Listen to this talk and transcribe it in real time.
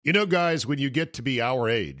You know, guys, when you get to be our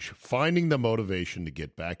age, finding the motivation to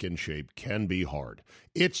get back in shape can be hard.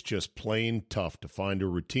 It's just plain tough to find a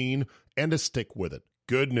routine and to stick with it.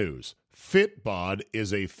 Good news. Fitbod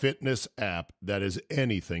is a fitness app that is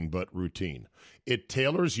anything but routine. It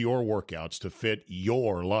tailors your workouts to fit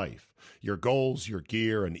your life, your goals, your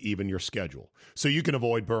gear, and even your schedule, so you can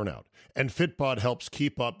avoid burnout. And Fitbod helps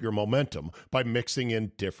keep up your momentum by mixing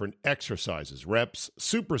in different exercises, reps,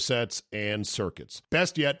 supersets, and circuits.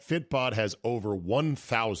 Best yet, Fitbod has over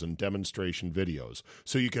 1,000 demonstration videos,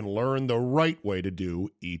 so you can learn the right way to do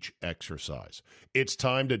each exercise. It's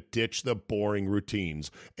time to ditch the boring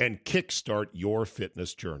routines and kickstart your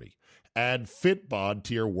fitness journey. Add Fitbod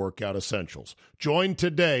to your workout essentials. Join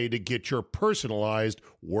today to get your personalized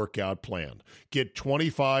workout plan. Get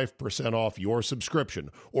 25% off your subscription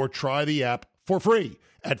or try the app for free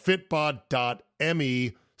at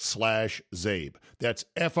fitbod.me/Zabe. That's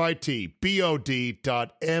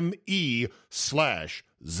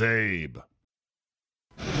fitbod.me/Zabe.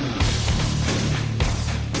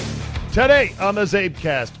 Today on the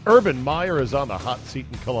Zabecast, Urban Meyer is on the hot seat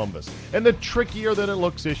in Columbus, and the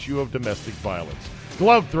trickier-than-it-looks issue of domestic violence.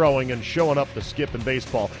 Glove throwing and showing up to skip in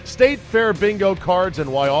baseball. State Fair bingo cards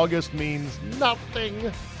and why August means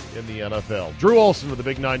nothing in the NFL. Drew Olson with the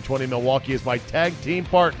Big 920 Milwaukee is my tag team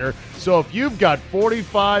partner, so if you've got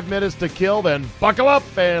 45 minutes to kill, then buckle up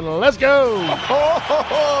and let's go!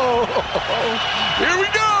 Here we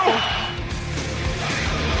go!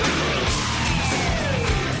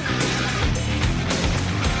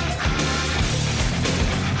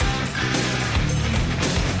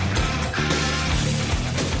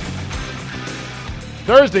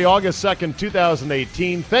 Thursday, August 2nd,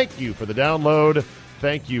 2018. Thank you for the download.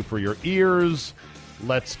 Thank you for your ears.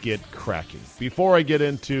 Let's get cracking. Before I get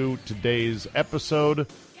into today's episode,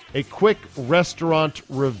 a quick restaurant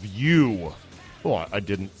review. Oh, I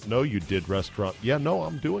didn't know you did restaurant. Yeah, no,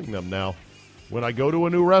 I'm doing them now. When I go to a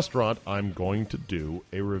new restaurant, I'm going to do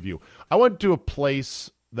a review. I went to a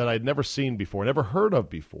place that I'd never seen before, never heard of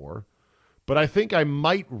before, but I think I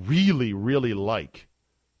might really, really like.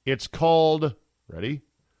 It's called... Ready?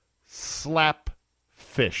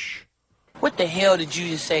 Slapfish. What the hell did you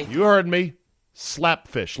just say? You heard me.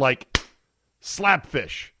 Slapfish. Like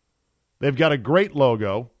Slapfish. They've got a great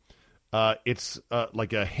logo. It's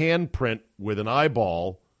like a handprint with an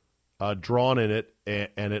eyeball drawn in it,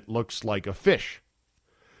 and it looks like a fish.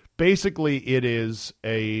 Basically, it is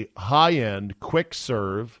a high-end, quick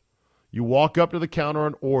serve. You walk up to the counter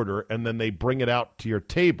and order, and then they bring it out to your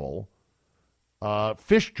table.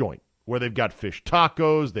 Fish joint, where they've got fish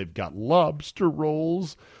tacos, they've got lobster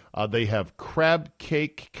rolls, they have crab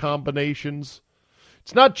cake combinations.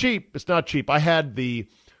 It's not cheap. It's not cheap. I had the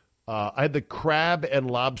crab and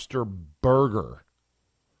lobster burger,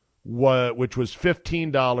 which was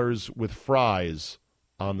 $15 with fries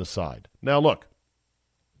on the side. Now, look,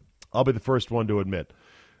 I'll be the first one to admit,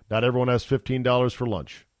 not everyone has $15 for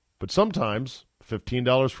lunch. But sometimes,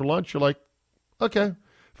 $15 for lunch, you're like, okay.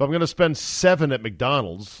 If I'm going to spend $7 at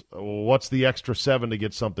McDonald's, what's the extra $7 to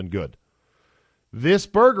get something good? This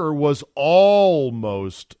burger was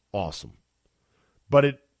almost awesome, but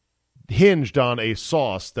it hinged on a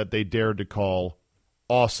sauce that they dared to call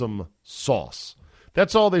awesome sauce.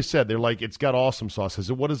 That's all they said. They're like, it's got awesome sauce. I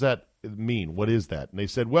said, what does that mean? What is that? And they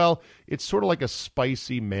said, well, it's sort of like a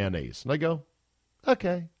spicy mayonnaise. And I go,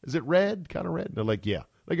 okay. Is it red? Kind of red? And they're like, yeah.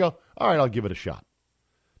 They go, all right, I'll give it a shot.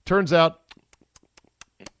 Turns out,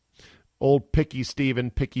 old Picky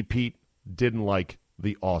Steven, Picky Pete, didn't like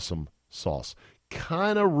the awesome sauce.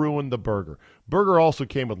 Kind of ruined the burger. Burger also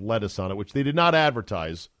came with lettuce on it, which they did not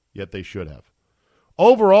advertise, yet they should have.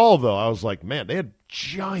 Overall, though, I was like, man, they had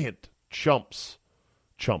giant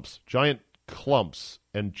giant clumps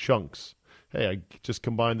and chunks. Hey, I just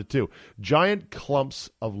combined the two. Giant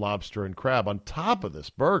clumps of lobster and crab on top of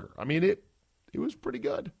this burger. I mean, it was pretty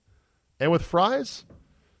good. And with fries,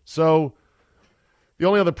 so... The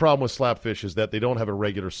only other problem with Slapfish is that they don't have a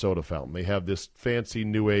regular soda fountain. They have this fancy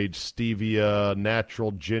new age stevia, natural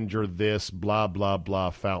ginger, this, blah, blah, blah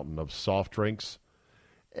fountain of soft drinks.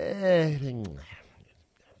 Just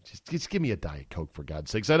give me a Diet Coke, for God's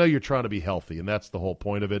sakes. I know you're trying to be healthy, and that's the whole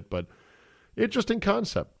point of it, but interesting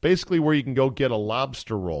concept. Basically where you can go get a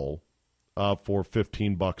lobster roll for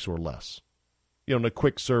 $15 or less. You know, in a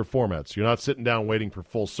quick serve format. So you're not sitting down waiting for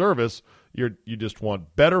full service. You just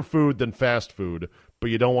want better food than fast food, but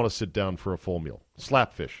you don't want to sit down for a full meal.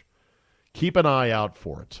 Slapfish. Keep an eye out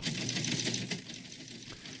for it.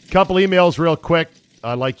 Couple emails real quick.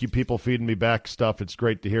 I like you people feeding me back stuff. It's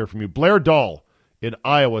great to hear from you. Blair Dahl in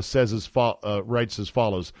Iowa says writes as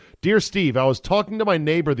follows. Dear Steve, I was talking to my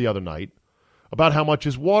neighbor the other night about how much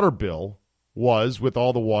his water bill was with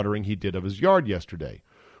all the watering he did of his yard yesterday.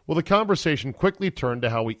 Well, the conversation quickly turned to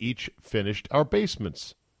how we each finished our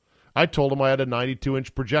basements. I told him I had a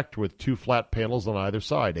 92-inch projector with 2 flat panels on either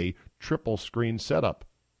side, a triple screen setup.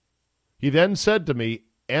 He then said to me,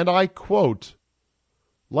 and I quote,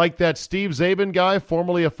 "Like that Steve Zabin guy,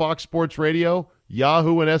 formerly of Fox Sports Radio,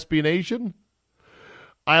 Yahoo and SB Nation?"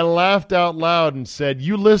 I laughed out loud and said,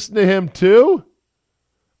 "You listen to him too?"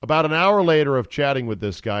 About an hour later of chatting with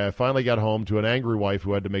this guy, I finally got home to an angry wife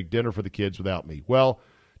who had to make dinner for the kids without me. Well,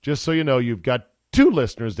 just so you know, you've got 2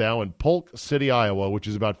 listeners now in Polk City, Iowa, which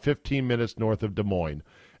is about 15 minutes north of Des Moines.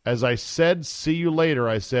 As I said, "See you later,"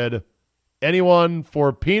 I said, "Anyone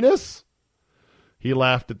for penis?" He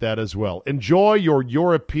laughed at that as well. Enjoy your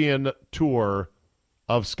European tour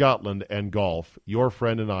of Scotland and golf. Your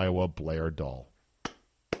friend in Iowa, Blair Dahl.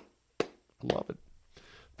 I love it.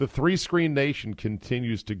 The 3-screen nation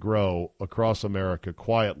continues to grow across America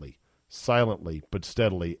quietly, silently, but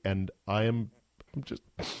steadily, and I'm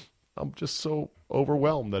just so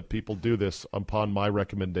overwhelmed that people do this upon my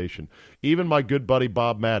recommendation. Even my good buddy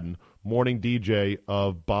Bob Madden, morning DJ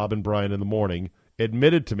of Bob and Brian in the Morning,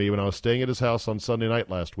 admitted to me when I was staying at his house on Sunday night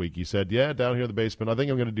last week. He said, "Yeah, down here in the basement, I think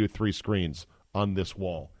I'm going to do 3 screens on this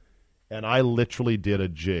wall." And I literally did a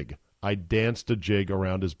jig. I danced a jig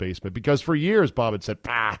around his basement because for years Bob had said,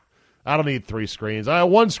 I don't need 3 screens.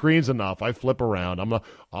 1 screen's enough. I flip around.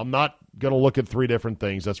 I'm not going to look at 3 different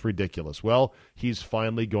things. That's ridiculous." Well, he's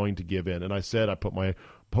finally going to give in. And I said, I put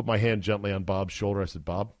my hand gently on Bob's shoulder. I said,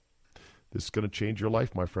 "Bob, this is going to change your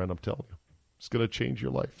life, my friend. I'm telling you. It's going to change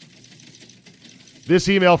your life." This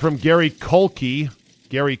email from Gary Kolke.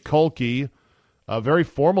 Gary Kolke. A very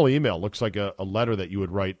formal email. Looks like a letter that you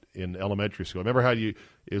would write in elementary school. Remember how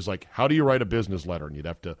how do you write a business letter? And you'd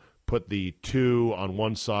have to put the "to" on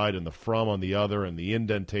one side and the "from" on the other and the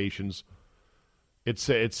indentations. It's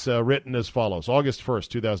written as follows. August 1st,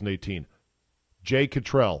 2018. Jay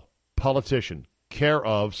Cottrell, politician, care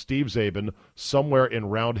of Steve Zabin, somewhere in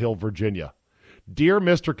Round Hill, Virginia. Dear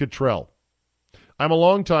Mr. Cottrell, I'm a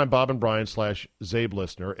longtime Bob and Brian / Zabe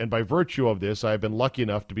listener, and by virtue of this, I have been lucky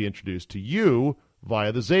enough to be introduced to you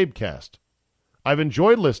via the Zabecast. I've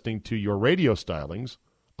enjoyed listening to your radio stylings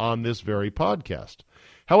on this very podcast.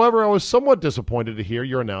 However, I was somewhat disappointed to hear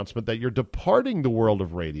your announcement that you're departing the world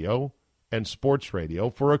of radio and sports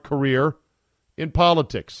radio for a career in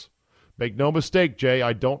politics. Make no mistake, Jay,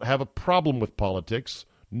 I don't have a problem with politics,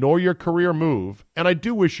 nor your career move, and I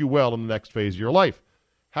do wish you well in the next phase of your life.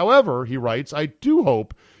 However, he writes, I do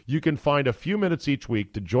hope you can find a few minutes each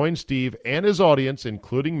week to join Steve and his audience,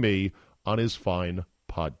 including me, on his fine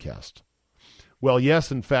podcast. Well, yes,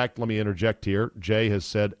 in fact, let me interject here. Jay has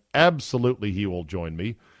said absolutely he will join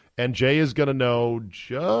me, and Jay is going to know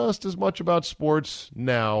just as much about sports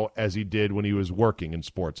now as he did when he was working in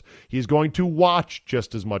sports. He's going to watch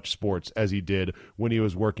just as much sports as he did when he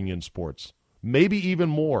was working in sports, maybe even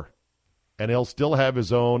more, and he'll still have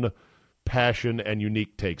his own passion and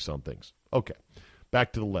unique takes on things. Okay,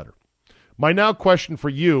 back to the letter. My now question for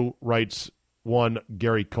you, writes one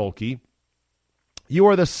Gary Kolke. You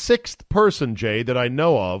are the 6th person, Jay, that I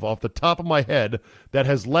know of off the top of my head that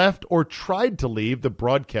has left or tried to leave the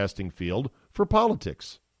broadcasting field for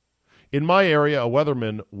politics. In my area, a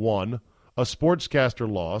weatherman won, a sportscaster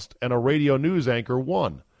lost, and a radio news anchor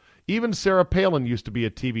won. Even Sarah Palin used to be a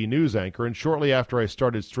TV news anchor, and shortly after I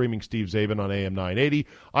started streaming Steve Zabin on AM 980,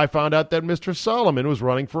 I found out that Mr. Solomon was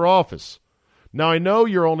running for office. Now, I know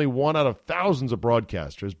you're only one out of thousands of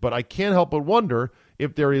broadcasters, but I can't help but wonder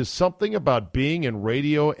if there is something about being in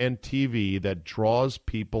radio and TV that draws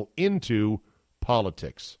people into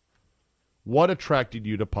politics. What attracted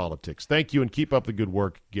you to politics? Thank you, and keep up the good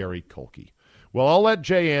work, Gary Kolke. Well, I'll let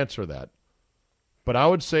Jay answer that, but I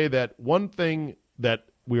would say that one thing that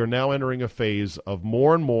we are now entering a phase of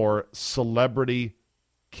more and more celebrity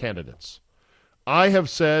candidates. I have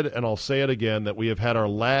said, and I'll say it again, that we have had our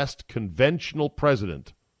last conventional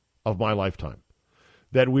president of my lifetime.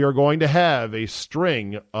 That we are going to have a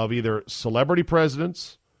string of either celebrity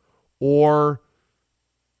presidents or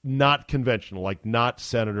not conventional, like not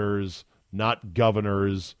senators, not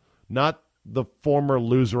governors, not the former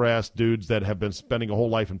loser-ass dudes that have been spending a whole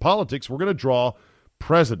life in politics. We're going to draw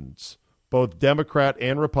presidents, both Democrat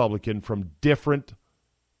and Republican, from different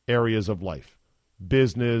areas of life.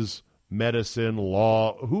 Business, medicine,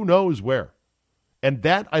 law, who knows where. And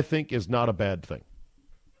that, I think, is not a bad thing.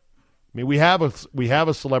 I mean, we have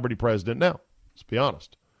a celebrity president now, let's be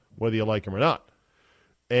honest, whether you like him or not.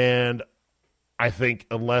 And I think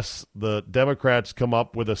unless the Democrats come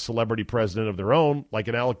up with a celebrity president of their own, like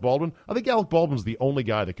an Alec Baldwin, I think Alec Baldwin's the only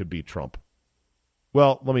guy that could beat Trump.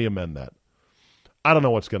 Well, let me amend that. I don't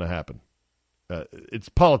know what's going to happen.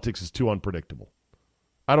 Politics is too unpredictable.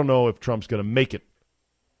 I don't know if Trump's going to make it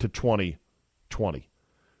to 2020.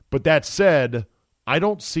 But that said, I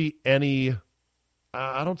don't see any.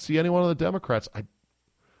 I don't see anyone of the Democrats.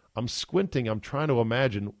 I'm squinting. I'm trying to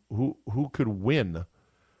imagine who could win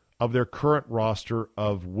of their current roster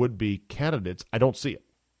of would-be candidates. I don't see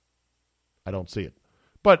it.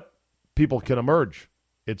 But people can emerge.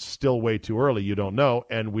 It's still way too early. You don't know,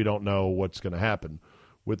 and we don't know what's going to happen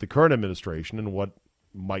with the current administration and what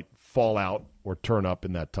might fall out or turn up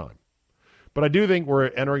in that time. But I do think we're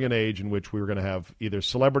entering an age in which we're going to have either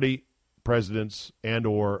celebrity presidents and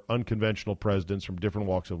or unconventional presidents from different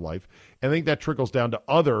walks of life. And I think that trickles down to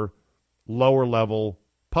other lower-level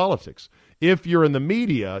politics. If you're in the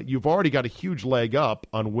media, you've already got a huge leg up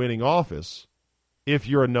on winning office if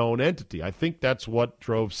you're a known entity. I think that's what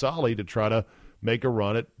drove Solly to try to make a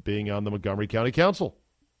run at being on the Montgomery County Council.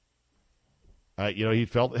 He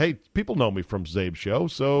felt, hey, people know me from Zabe's show,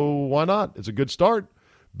 so why not? It's a good start.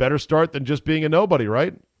 Better start than just being a nobody,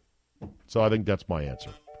 right? So I think that's my answer.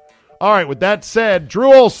 All right, with that said,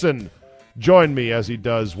 Drew Olson joined me as he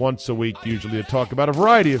does once a week, usually to talk about a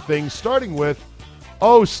variety of things, starting with,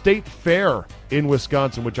 State Fair in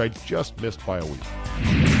Wisconsin, which I just missed by a week.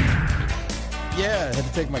 Yeah, I had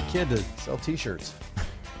to take my kid to sell T-shirts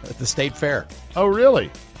at the State Fair. Oh, really?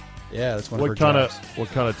 Yeah, that's one of her jobs. What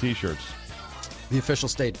kind of T-shirts? The official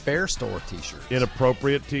State Fair store T-shirts.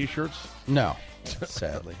 Inappropriate T-shirts? No,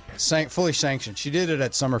 sadly. Fully sanctioned. She did it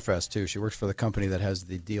at Summerfest, too. She works for the company that has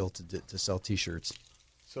the deal to sell T-shirts.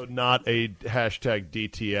 So not a hashtag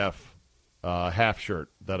DTF half shirt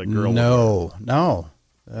that a girl No.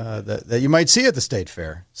 That you might see at the State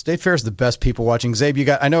Fair. State Fair is the best people watching.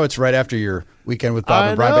 Zabe, I know it's right after your weekend with Bob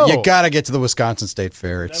and Brian, but you got to get to the Wisconsin State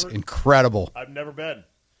Fair. It's incredible. I've never been.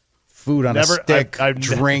 Food on a stick,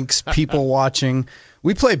 drinks, people watching.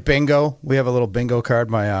 We play bingo. We have a little bingo card,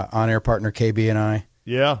 my on-air partner KB and I.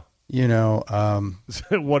 Yeah.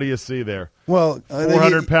 What do you see there? Well,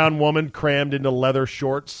 400-pound woman crammed into leather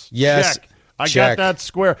shorts. Yes. Check. I got that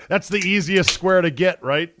square. That's the easiest square to get,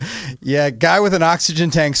 right? Yeah, guy with an oxygen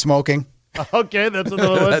tank smoking. Okay, that's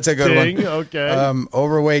another one. That's a good one. Okay.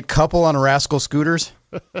 Overweight couple on rascal scooters.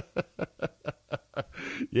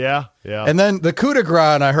 Yeah. And then the coup de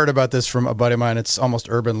grace, and I heard about this from a buddy of mine. It's almost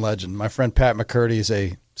urban legend. My friend Pat McCurdy is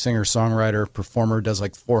a singer-songwriter, performer, does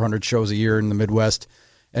like 400 shows a year in the Midwest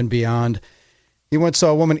and beyond. He once saw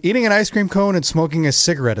a woman eating an ice cream cone and smoking a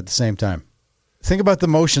cigarette at the same time. Think about the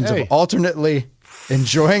motions of alternately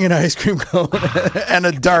enjoying an ice cream cone and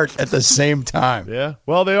a dart at the same time. Yeah.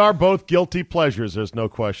 Well, they are both guilty pleasures. There's no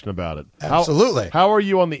question about it. Absolutely. How are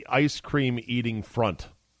you on the ice cream eating front?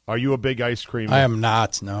 Are you a big ice cream? I am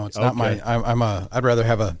not. No, it's not my. I'd rather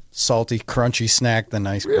have a salty, crunchy snack than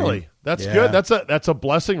ice cream. Really? That's good. That's a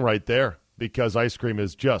blessing right there, because ice cream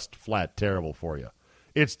is just flat terrible for you.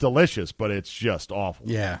 It's delicious, but it's just awful.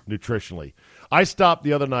 Yeah. Nutritionally. I stopped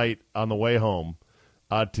the other night on the way home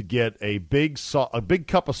to get a big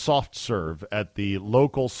cup of soft serve at the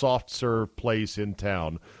local soft serve place in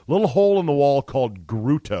town. Little hole in the wall called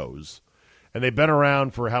Gruto's. And they've been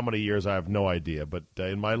around for how many years, I have no idea, but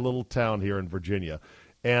in my little town here in Virginia.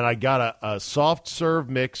 And I got a soft serve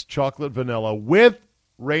mix, chocolate vanilla, with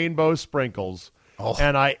rainbow sprinkles. Oh.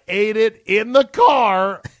 And I ate it in the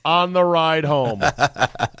car on the ride home.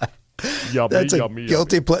 Yummy, that's a yummy,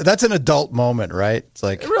 guilty yummy. That's an adult moment, right? It's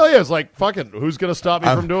like, it really is. Like, fucking, who's going to stop me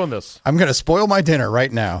from doing this? I'm going to spoil my dinner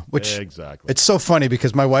right now. Which exactly. It's so funny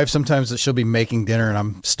because my wife, sometimes she'll be making dinner and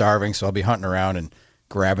I'm starving, so I'll be hunting around and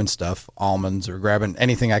grabbing stuff, almonds or grabbing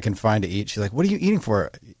anything I can find to eat. She's like, what are you eating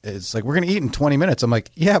for? It's like, we're going to eat in 20 minutes. I'm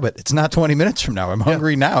like, yeah, but it's not 20 minutes from now. I'm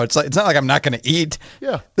hungry now. It's not like I'm not going to eat.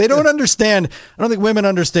 Yeah. They don't understand. I don't think women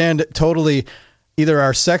understand totally either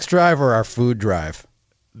our sex drive or our food drive.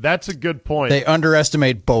 That's a good point. They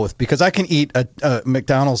underestimate both, because I can eat a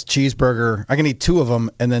McDonald's cheeseburger. I can eat two of them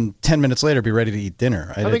and then 10 minutes later be ready to eat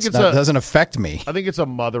dinner. It doesn't affect me. I think it's a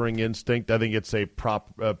mothering instinct. I think it's a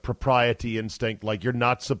propriety instinct. Like, you're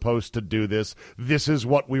not supposed to do this. This is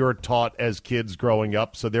what we were taught as kids growing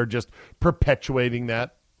up. So they're just perpetuating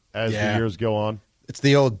that as the years go on. It's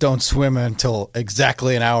the old don't swim until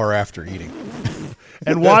exactly an hour after eating.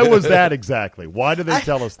 And why was that exactly? Why do they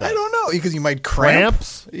tell us that? I don't know. Because you might cramp.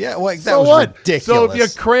 Cramps? Yeah, well, that was ridiculous. So if you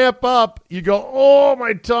cramp up, you go, oh,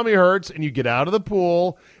 my tummy hurts, and you get out of the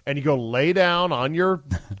pool, and you go lay down on your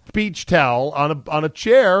beach towel on a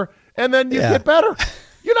chair, and then you get better.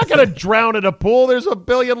 You're not going to drown in a pool. There's a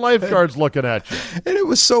billion lifeguards looking at you. And it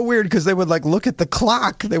was so weird because they would like look at the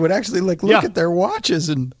clock. They would actually like look at their watches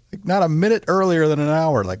and like, not a minute earlier than an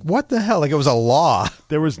hour. Like, what the hell? Like, it was a law.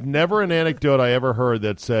 There was never an anecdote I ever heard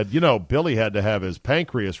that said, Billy had to have his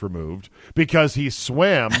pancreas removed because he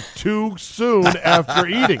swam too soon after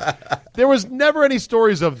eating. There was never any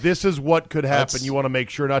stories of this is what could happen. You want to make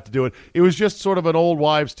sure not to do it. It was just sort of an old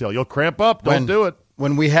wives' tale. You'll cramp up. Don't do it.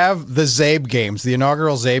 When we have the Zabe games, the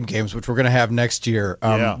inaugural Zabe games, which we're going to have next year,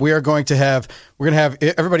 we're going to have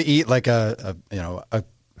everybody eat like a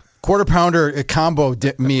quarter pounder combo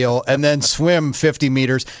meal and then swim 50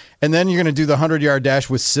 meters. And then you're going to do the 100-yard dash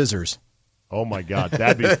with scissors. Oh my God,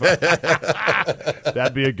 that'd be fun.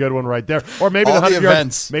 That'd be a good one right there. Or maybe All the the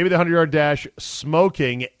events. Maybe the 100-yard dash,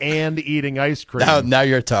 smoking and eating ice cream. Now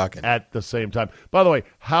you're talking. At the same time. By the way,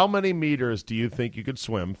 how many meters do you think you could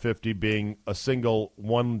swim? 50 being a single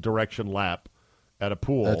one direction lap at a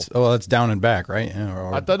pool. It's down and back, right? Yeah,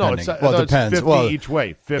 or it depends. It's 50 each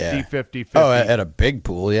way. 50, 50, 50. Oh, at a big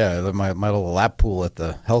pool, yeah. My little lap pool at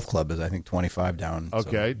the health club is, I think, 25 down.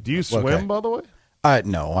 Okay. So. Do you swim, by the way?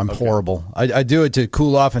 No, I'm horrible. I do it to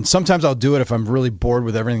cool off, and sometimes I'll do it if I'm really bored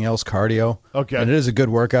with everything else cardio. Okay. And it is a good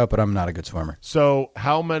workout, but I'm not a good swimmer. So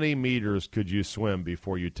how many meters could you swim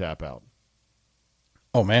before you tap out?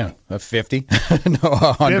 Oh, man, 50? No,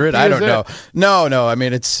 100? I don't know. No. I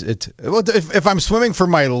mean, well, if I'm swimming for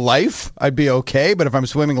my life, I'd be okay. But if I'm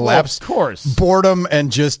swimming laps, of course, boredom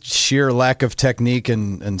and just sheer lack of technique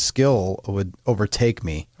and skill would overtake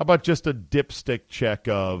me. How about just a dipstick check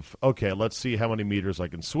of, okay, let's see how many meters I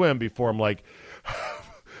can swim before I'm like,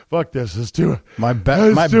 fuck this, it's too My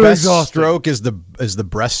best exhausting. stroke is the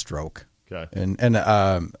breaststroke. Okay. And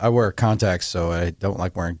I wear contacts, so I don't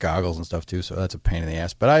like wearing goggles and stuff too. So that's a pain in the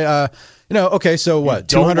ass. But okay. So what?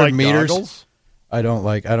 200 like meters. Goggles? I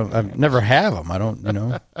never have them. I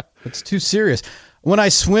don't. It's too serious. When I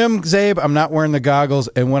swim, Zabe, I'm not wearing the goggles,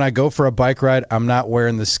 and when I go for a bike ride, I'm not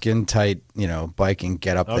wearing the skin tight, biking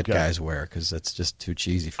get up that guys wear because that's just too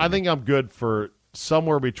cheesy for me. I think I'm good for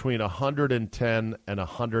somewhere between 110 and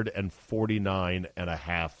 149 and a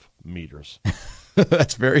half meters.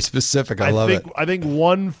 That's very specific. I love it. I think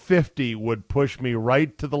 150 would push me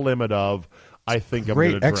right to the limit of, I think I'm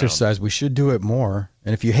going to drown. Great exercise. We should do it more.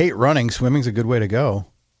 And if you hate running, swimming's a good way to go.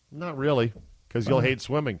 Not really, because you'll hate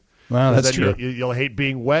swimming. Well, that's true. You'll hate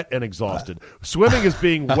being wet and exhausted. Swimming is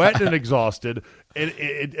being wet and exhausted,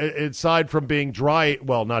 aside from being dry.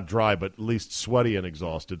 Well, not dry, but at least sweaty and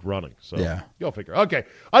exhausted running. So yeah. You'll figure. Okay,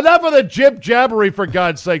 enough of the jib-jabbery, for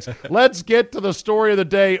God's sakes. Let's get to the story of the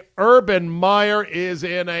day. Urban Meyer is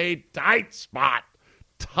in a tight spot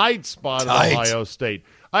at Ohio State.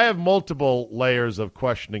 I have multiple layers of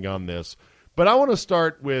questioning on this, but I want to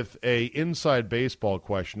start with a inside baseball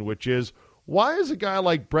question, which is, why is a guy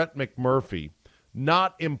like Brett McMurphy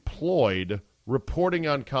not employed reporting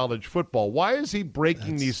on college football? Why is he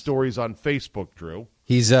breaking these stories on Facebook, Drew?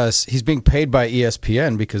 He's being paid by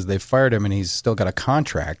ESPN because they fired him and he's still got a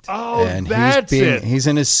contract. Oh, and that's it. He's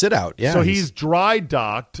in his sit-out. Yeah. So he's dry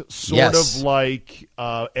docked, sort of like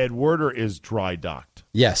Ed Werder is dry docked.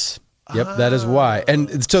 Yes. Yep, that is why.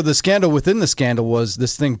 And so the scandal within the scandal was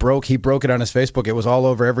this thing broke. He broke it on his Facebook. It was all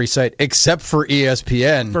over every site except for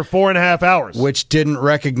ESPN. For 4.5 hours. Which didn't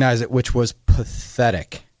recognize it, which was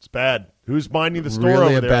pathetic. It's bad. Who's minding the store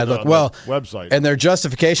really over a there bad look. Well, the website? And their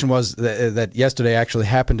justification was that yesterday actually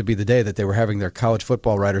happened to be the day that they were having their college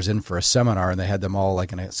football writers in for a seminar, and they had them all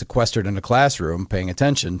sequestered in a classroom paying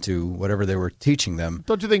attention to whatever they were teaching them.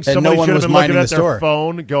 Don't you think somebody should have been looking at their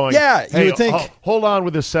phone going, yeah, hey, you would think, hold on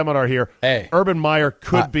with this seminar here. Hey, Urban Meyer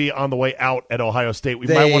could be on the way out at Ohio State. We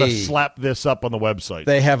might want to slap this up on the website.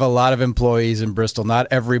 They have a lot of employees in Bristol. Not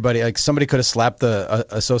everybody. Like somebody could have slapped the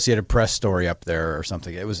Associated Press story up there or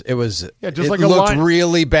something. It looked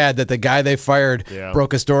really bad that the guy they fired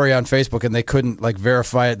broke a story on Facebook and they couldn't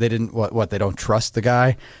verify it. They didn't they don't trust the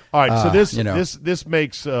guy. All right, so this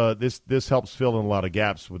makes this helps fill in a lot of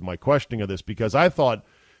gaps with my questioning of this, because I thought,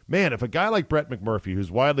 man, if a guy like Brett McMurphy,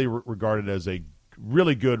 who's widely regarded as a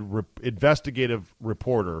really good investigative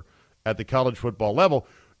reporter at the college football level,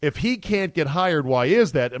 if he can't get hired, why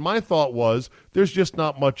is that? And my thought was, there's just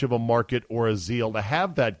not much of a market or a zeal to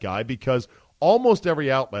have that guy, because almost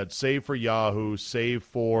every outlet, save for Yahoo, save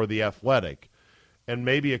for The Athletic, and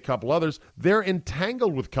maybe a couple others, they're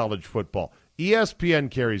entangled with college football.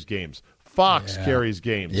 ESPN carries games. Fox carries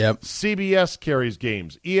games. Yep. CBS carries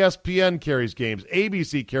games. ESPN carries games.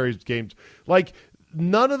 ABC carries games.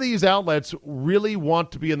 None of these outlets really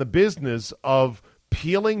want to be in the business of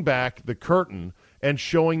peeling back the curtain and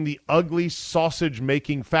showing the ugly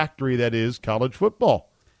sausage-making factory that is college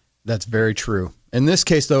football. That's very true. In this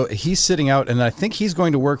case, though, he's sitting out, and I think he's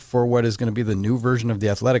going to work for what is going to be the new version of The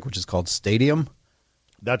Athletic, which is called Stadium.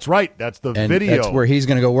 That's right. That's the And video. that's where he's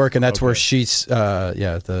going to go work, and that's where she's,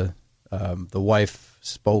 the wife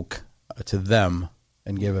spoke to them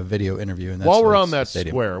and gave a video interview. And that's While we're where on that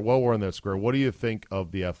Stadium. square, what do you think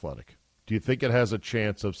of The Athletic? Do you think it has a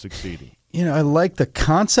chance of succeeding? I like the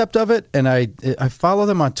concept of it, and I follow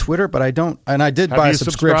them on Twitter, but I don't. And I did buy a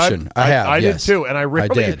subscription. Subscribed? I have. I yes. did too, and I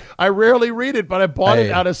rarely read it, but I bought it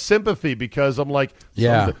out of sympathy because I'm like,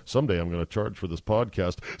 someday I'm going to charge for this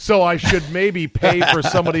podcast, so I should maybe pay for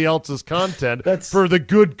somebody else's content for the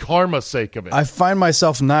good karma sake of it. I find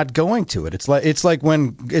myself not going to it. It's like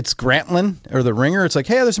when it's Grantland or The Ringer. It's like,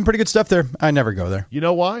 hey, there's some pretty good stuff there. I never go there. You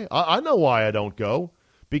know why? I know why I don't go.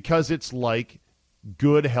 Because it's like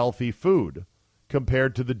good, healthy food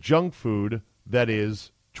compared to the junk food that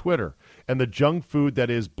is Twitter and the junk food that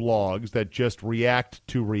is blogs that just react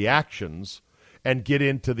to reactions and get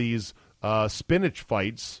into these spinach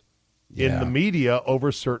fights in the media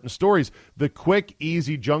over certain stories. The quick,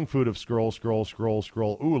 easy junk food of scroll.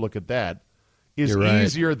 Ooh, look at that. Is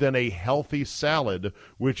easier than a healthy salad,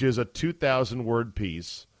 which is a 2,000-word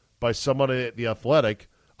piece by someone at The Athletic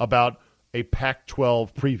about a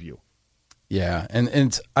Pac-12 preview. Yeah,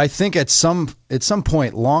 and I think at some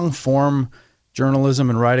point, long-form journalism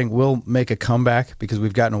and writing will make a comeback because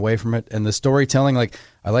we've gotten away from it. And the storytelling, like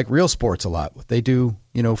I like Real Sports a lot. What they do,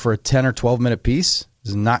 for a 10 or 12-minute piece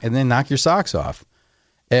is and then knock your socks off.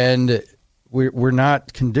 And we're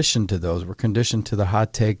not conditioned to those. We're conditioned to the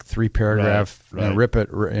hot take, 3-paragraph, rip it,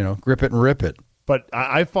 grip it and rip it. But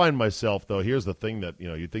I find myself, though, here's the thing that,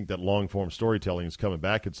 you think that long-form storytelling is coming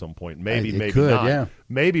back at some point. Maybe not. Yeah.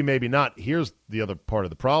 Maybe not. Here's the other part of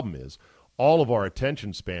the problem is all of our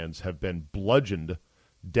attention spans have been bludgeoned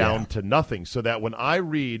down to nothing, so that when I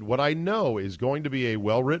read what I know is going to be a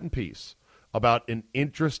well-written piece about an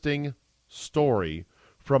interesting story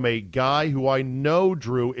from a guy who I know,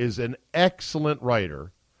 Drew, is an excellent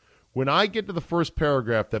writer, when I get to the first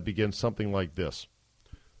paragraph that begins something like this: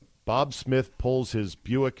 Bob Smith pulls his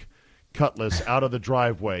Buick Cutlass out of the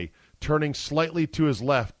driveway, turning slightly to his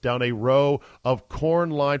left down a row of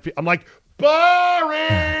corn-lined fields. I'm like,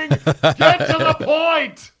 boring! Get to the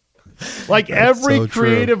point! Like every so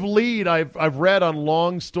creative lead I've read on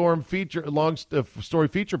long story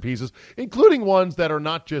feature pieces, including ones that are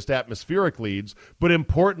not just atmospheric leads, but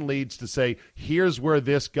important leads to say, here's where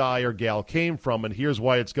this guy or gal came from, and here's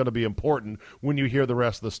why it's going to be important when you hear the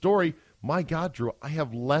rest of the story. My God, Drew, I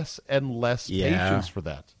have less and less patience for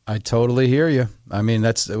that. I totally hear you. I mean,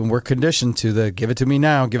 we're conditioned to the give it to me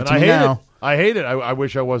now, give it to me now. I hate it. I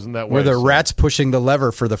wish I wasn't that way. We're the rats pushing the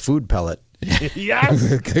lever for the food pellet.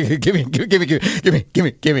 Yes. give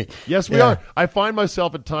me. Yes, we are. I find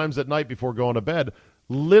myself at times at night before going to bed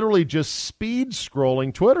literally just speed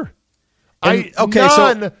scrolling Twitter.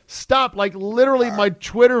 Stop. Like literally my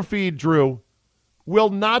Twitter feed, Drew, will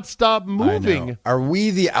not stop moving. Are we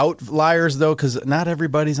the outliers, though? Because not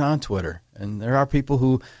everybody's on Twitter. And there are people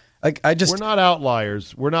who, we're not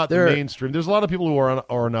outliers. We're not the mainstream. There's a lot of people who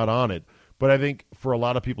are not on it. But I think for a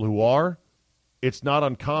lot of people who are, it's not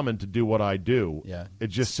uncommon to do what I do. Yeah.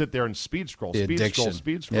 It's just sit there and speed scroll. Speed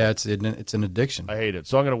scroll. Yeah, it's an addiction. I hate it.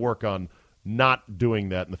 So I'm going to work on not doing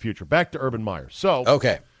that in the future. Back to Urban Meyer. So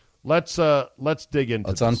okay, let's dig into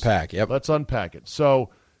this. Unpack. Yep. Let's unpack it. So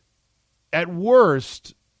at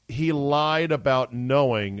worst, he lied about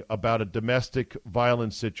knowing about a domestic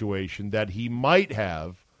violence situation that he might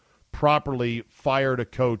have properly fired a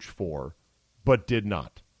coach for, but did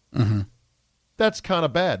not. Mm-hmm. That's kind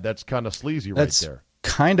of bad. That's kind of sleazy right there.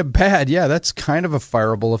 Kind of bad. Yeah, that's kind of a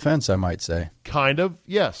fireable offense, I might say. Kind of,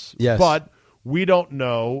 yes. Yes. But we don't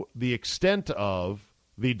know the extent of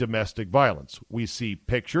the domestic violence. We see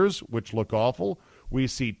pictures, which look awful. We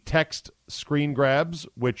see text screen grabs,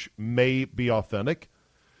 which may be authentic.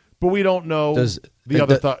 But we don't know the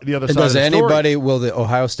other side of the story. Does anybody, will the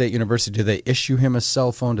Ohio State University, do they issue him a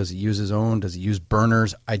cell phone? Does he use his own? Does he use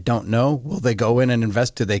burners? I don't know. Will they go in and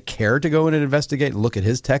invest? Do they care to go in and investigate and look at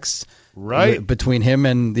his texts between him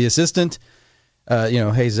and the assistant?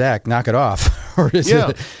 Hey, Zach, knock it off. Or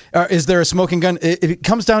is there a smoking gun? If it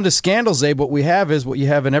comes down to scandals, Abe, what we have is what you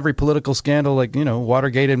have in every political scandal, like,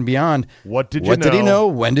 Watergate and beyond. What did he know?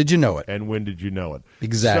 When did you know it? And when did you know it?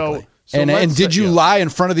 Exactly. And did you lie in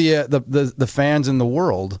front of the fans in the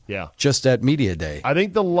world? Yeah. Just at Media Day? I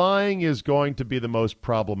think the lying is going to be the most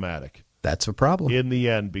problematic. That's a problem in the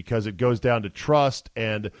end, because it goes down to trust.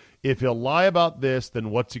 And if he'll lie about this, then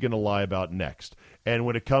what's he going to lie about next? And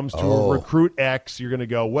when it comes to a recruit X, you're going to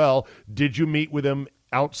go, well, did you meet with him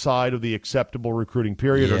outside of the acceptable recruiting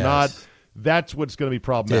period or not? That's what's going to be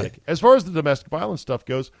problematic. As far as the domestic violence stuff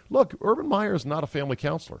goes, look, Urban Meyer is not a family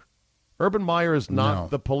counselor. Urban Meyer is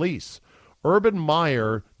not the police. Urban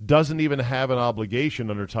Meyer doesn't even have an obligation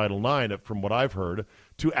under Title IX, from what I've heard,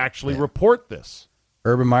 to actually report this.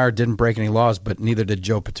 Urban Meyer didn't break any laws, but neither did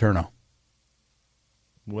Joe Paterno.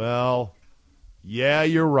 Well, yeah,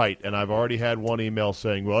 you're right. And I've already had one email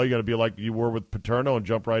saying, well, you're going to be like you were with Paterno and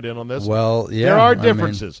jump right in on this? Well, yeah. There are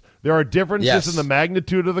differences. There are differences Yes. in the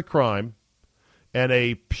magnitude of the crime, and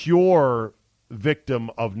a pure victim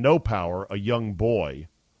of no power, a young boy,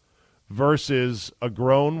 versus a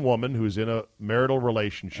grown woman who's in a marital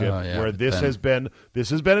relationship where this has been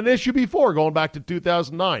an issue before, going back to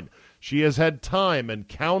 2009. She has had time and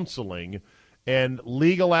counseling and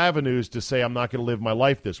legal avenues to say, I'm not going to live my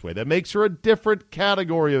life this way. That makes her a different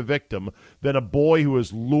category of victim than a boy who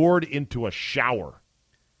is lured into a shower.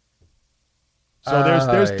 So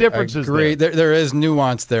there's differences I agree. there. There is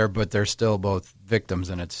nuance there, but they're still both victims,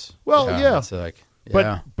 and it's It's like,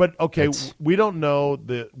 but okay, we don't know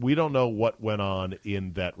what went on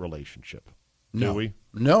in that relationship, do we?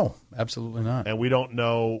 No, absolutely not. And we don't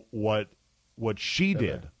know what she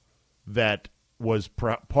did that was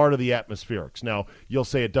part of the atmospherics. Now, you'll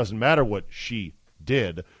say it doesn't matter what she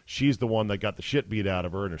did. She's the one that got the shit beat out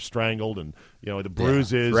of her and are strangled, and the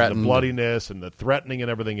bruises and the bloodiness and the threatening and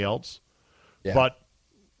everything else. Yeah. But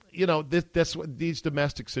these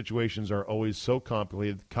domestic situations are always so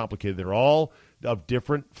complicated. They're all of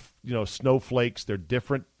different snowflakes. They're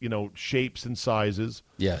different shapes and sizes.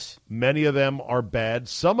 Yes. Many of them are bad.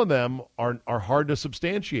 Some of them are hard to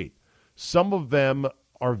substantiate. Some of them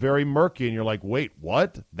are very murky, and you're like, wait,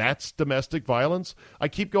 what? That's domestic violence? I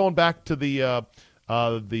keep going back to the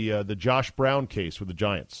Josh Brown case with the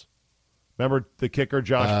Giants. Remember the kicker,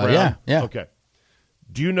 Josh Brown? Yeah. Okay.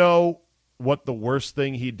 Do you know what the worst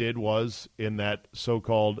thing he did was in that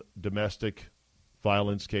so-called domestic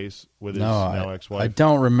violence case with his now ex-wife? I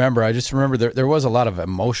don't remember. I just remember there was a lot of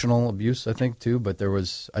emotional abuse, I think, too, but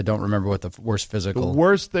I don't remember what the worst physical. The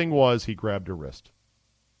worst thing was he grabbed her wrist.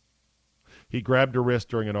 He grabbed her wrist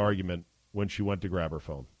during an argument when she went to grab her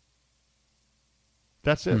phone.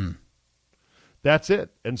 That's it. That's it.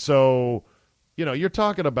 And so, you're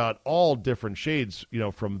talking about all different shades,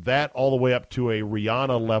 from that all the way up to a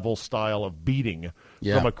Rihanna-level style of beating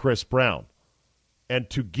from a Chris Brown. And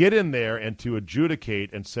to get in there and to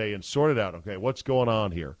adjudicate and say and sort it out, okay, what's going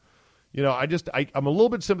on here? I'm a little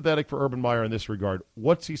bit sympathetic for Urban Meyer in this regard.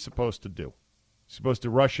 What's he supposed to do? He's supposed to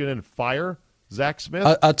rush in and fire Zach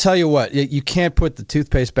Smith? I'll tell you what, you can't put the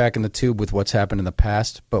toothpaste back in the tube with what's happened in the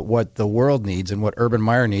past, but what the world needs and what Urban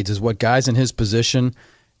Meyer needs is what guys in his position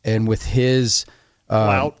and with his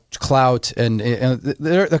clout and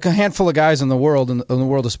there are a handful of guys in the world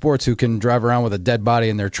of sports who can drive around with a dead body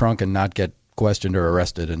in their trunk and not get questioned or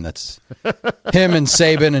arrested, and that's him and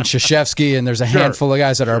Saban and Krzyzewski, and there's a handful of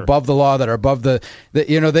guys that are above the law, that are above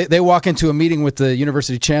they walk into a meeting with the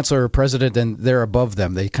university chancellor or president and they're above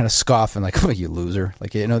them. They kind of scoff and like, oh, you loser.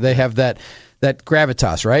 Like, they have that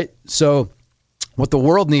gravitas, right? So what the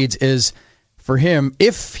world needs is for him,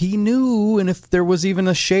 if he knew and if there was even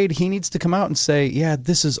a shade, he needs to come out and say, yeah,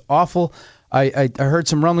 this is awful. I heard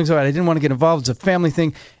some rumblings about it. I didn't want to get involved. It's a family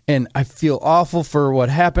thing, and I feel awful for what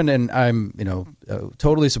happened, and I'm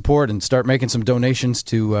totally support and start making some donations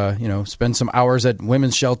to spend some hours at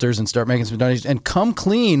women's shelters and start making some donations and come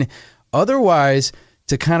clean. Otherwise,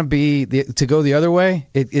 to kind of to go the other way,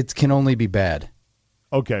 it can only be bad.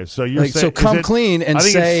 Okay, so you're saying, so come clean and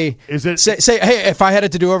say, hey, if I had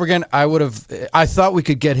it to do over again, I thought we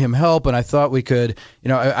could get him help, and I thought we could,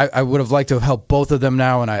 I would have liked to have helped both of them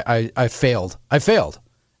now, and I failed.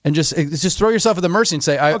 And just throw yourself at the mercy and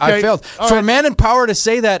say, I failed. For a man in power to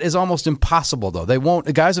say that is almost impossible, though. They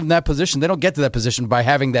won't, guys in that position, they don't get to that position by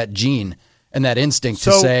having that gene and that instinct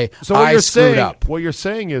to say, I screwed up. What you're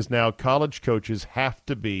saying is now college coaches have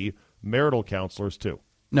to be marital counselors, too.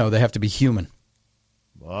 No, they have to be human.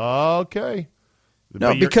 Okay.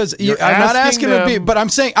 No, because I'm not asking him to be, but I'm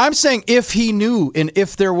saying if he knew and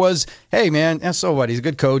if there was, hey man, so what? He's a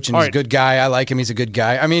good coach and he's a good guy. I like him. He's a good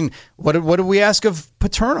guy. I mean, what do we ask of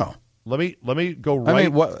Paterno? Let me go right. I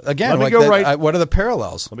mean, what are the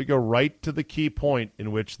parallels? Let me go right to the key point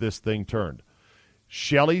in which this thing turned.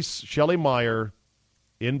 Shelly Meyer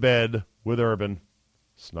in bed with Urban,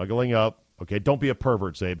 snuggling up. Okay, don't be a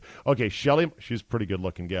pervert, Zabe. Okay, she's a pretty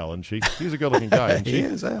good-looking gal, isn't she? She's a good-looking guy, isn't she? He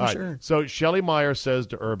is, I'm sure. So Shelly Meyer says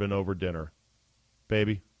to Urban over dinner,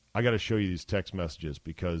 baby, I got to show you these text messages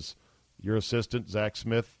because your assistant, Zach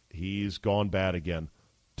Smith, he's gone bad again.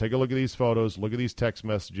 Take a look at these photos. Look at these text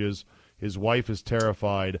messages. His wife is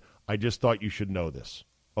terrified. I just thought you should know this.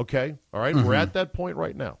 Okay? All right? Mm-hmm. We're at that point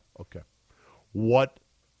right now. Okay. What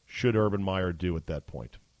should Urban Meyer do at that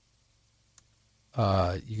point?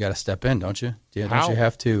 You got to step in, don't you? Don't How? you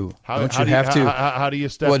have to? How don't do you have to? How do you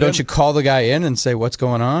step in? Well, don't you call the guy in and say what's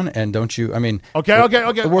going on? And don't you? I mean, Okay.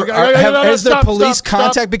 Is there police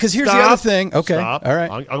contact? Because here's the other thing. Okay, Stop. all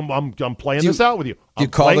right. I'm playing this out with you. You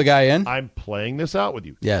call the guy in? I'm playing this out with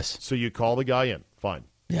you. Yes. So you call the guy in. Fine.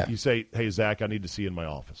 Yeah. You say, hey, Zach, I need to see you in my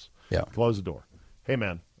office. Yeah. Close the door. Hey,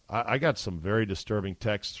 man, I got some very disturbing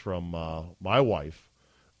texts from my wife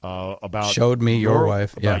about Showed me your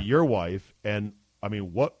wife. About Yeah. your wife. And, I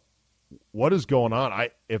mean, what is going on?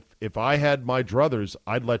 If I had my druthers,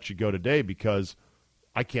 I'd let you go today because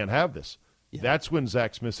I can't have this. Yeah. That's when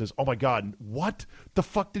Zach Smith says, oh, my God, what the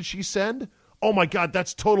fuck did she send? Oh, my God,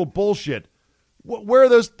 that's total bullshit. Where are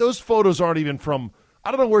those photos aren't even from?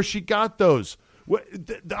 I don't know where she got those.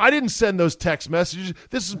 I didn't send those text messages.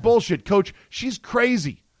 This is bullshit, Coach. She's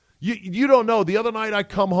crazy. You don't know. The other night I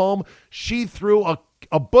come home, she threw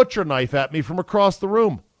a butcher knife at me from across the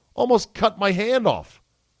room. Almost cut my hand off.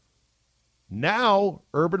 Now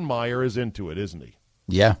Urban Meyer is into it, isn't he?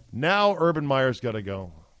 Yeah. Now Urban Meyer's got to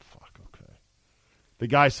go, fuck, okay. The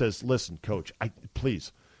guy says, listen, Coach,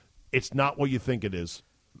 please, it's not what you think it is.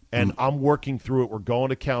 And I'm working through it. We're going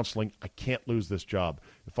to counseling. I can't lose this job.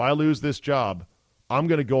 If I lose this job, I'm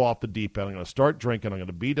going to go off the deep end. I'm going to start drinking. I'm going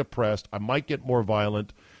to be depressed. I might get more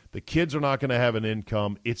violent. The kids are not going to have an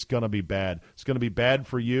income. It's going to be bad. It's going to be bad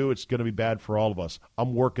for you. It's going to be bad for all of us.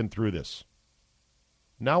 I'm working through this.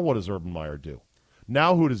 Now what does Urban Meyer do?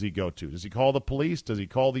 Now who does he go to? Does he call the police? Does he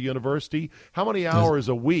call the university? How many hours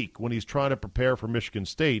a week when he's trying to prepare for Michigan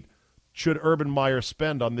State should Urban Meyer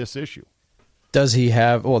spend on this issue? Does he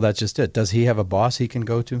have, well, that's just it. Does he have a boss he can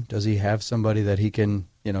go to? Does he have somebody that he can,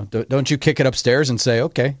 don't you kick it upstairs and say,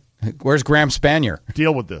 okay, where's Graham Spanier?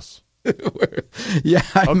 Deal with this. Yeah,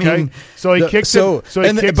 I mean. So he kicks it.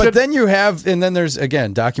 But then you have, and then there's,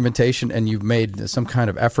 again, documentation, and you've made some kind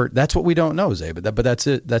of effort. That's what we don't know, Zay, but that's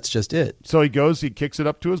it. That's just it. So he kicks it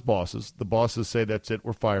up to his bosses. The bosses say, that's it,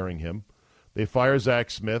 we're firing him. They fire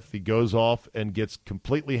Zach Smith. He goes off and gets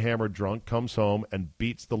completely hammered drunk, comes home, and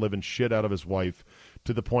beats the living shit out of his wife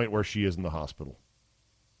to the point where she is in the hospital.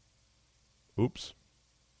 Oops.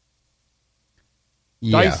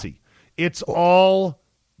 Yeah. Dicey. It's all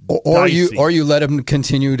or dicey. you let him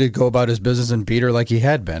continue to go about his business and beat her like he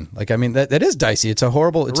had been. Like, I mean, that is dicey. It's a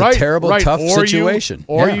horrible, a terrible, tough situation.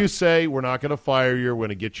 You say, we're not going to fire you, we're going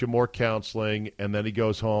to get you more counseling, and then he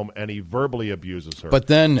goes home and he verbally abuses her. But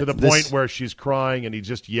then to the point where she's crying and he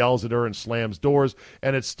just yells at her and slams doors,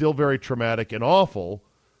 and it's still very traumatic and awful,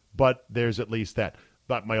 but there's at least that.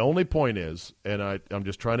 But my only point is, and I'm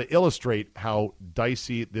just trying to illustrate how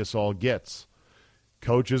dicey this all gets.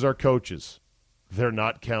 Coaches are coaches. They're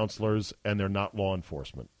not counselors, and they're not law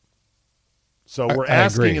enforcement. So we're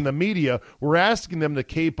asking in the media, we're asking them to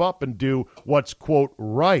cape up and do what's, quote,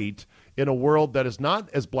 right in a world that is not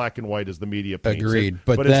as black and white as the media paints Agreed. it,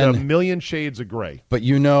 but it's a million shades of gray. But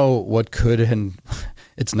you know what could, and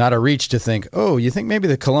it's not a reach to think, oh, you think maybe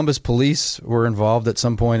the Columbus police were involved at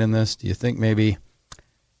some point in this? Do you think maybe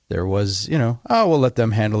there was, we'll let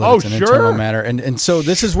them handle it. It's an internal matter. And so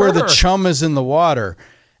this is where the chum is in the water.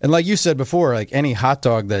 And like you said before, like any hot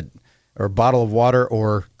dog or bottle of water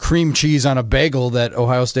or cream cheese on a bagel that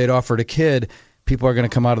Ohio State offered a kid, people are going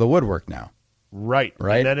to come out of the woodwork now. Right.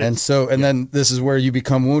 And then this is where you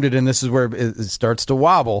become wounded, and this is where it starts to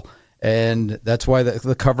wobble. And that's why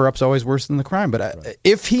the cover-up's always worse than the crime. But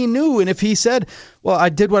if he knew, and if he said, well, I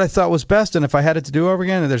did what I thought was best, and if I had it to do over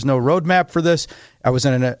again, and there's no roadmap for this, I was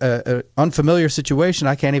in an unfamiliar situation,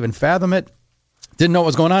 I can't even fathom it, didn't know what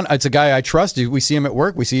was going on. It's a guy I trust. We see him at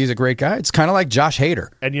work. We see he's a great guy. It's kind of like Josh Hader.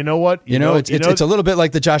 And you know what? It's a little bit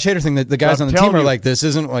like the Josh Hader thing. That the guys on the team are like, this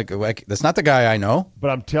isn't like that's not the guy I know.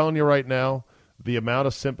 But I'm telling you right now, the amount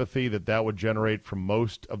of sympathy that would generate from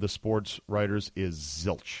most of the sports writers is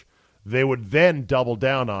zilch. They would then double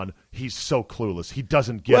down on, he's so clueless. He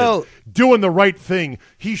doesn't get it. Doing the right thing,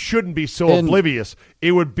 he shouldn't be so oblivious.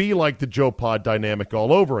 It would be like the Joe Pod dynamic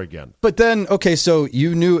all over again. But then, okay, so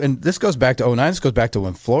you knew, and this goes back to 2009. This goes back to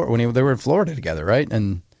when they were in Florida together, right?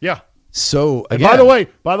 And yeah. So, again. And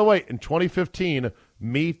by the way, in 2015,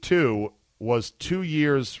 Me Too was 2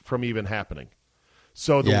 years from even happening.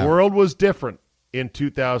 So the world was different in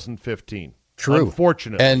 2015. True.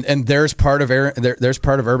 Unfortunately. And there's part of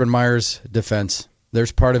Urban Meyer's defense.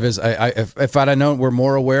 There's part of his. If I'd have known, we're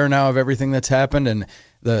more aware now of everything that's happened and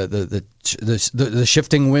the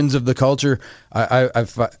shifting winds of the culture.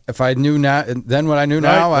 If I knew now, then what I knew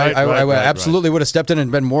now, I absolutely would have stepped in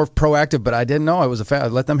and been more proactive. But I didn't know. I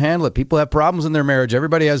let them handle it. People have problems in their marriage.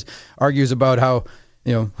 Everybody argues about how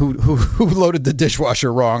who loaded the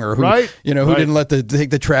dishwasher wrong, or who Right. who Right. didn't take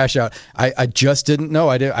the trash out. I just didn't know.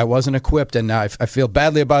 I wasn't equipped, and now I feel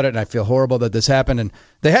badly about it, and I feel horrible that this happened. And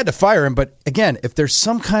they had to fire him. But again, if there's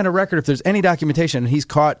some kind of record, if there's any documentation, and he's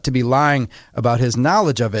caught to be lying about his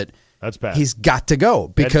knowledge of it, That's bad. he's got to go,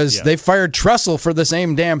 because they fired Tressel for the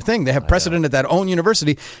same damn thing. They have precedent at that own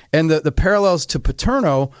university, and the parallels to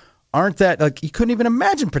Paterno aren't that, like, you couldn't even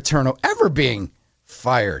imagine Paterno ever being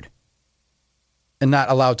fired and not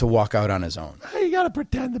allowed to walk out on his own. Hey, you got to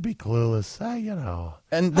pretend to be clueless.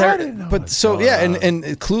 And I didn't know but what's so going on. and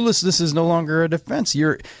cluelessness is no longer a defense.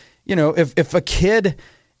 If a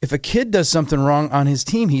kid does something wrong on his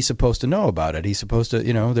team, he's supposed to know about it. He's supposed to,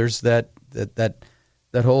 there's that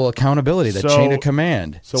whole accountability, that chain of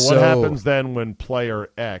command. So what happens then when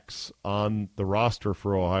player X on the roster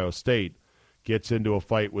for Ohio State gets into a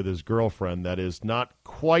fight with his girlfriend that is not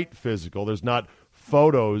quite physical? There's not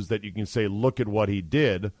photos that you can say, look at what he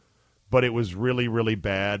did, but it was really, really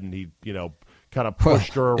bad, and he, kind of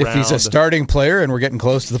pushed her around. If he's a starting player and we're getting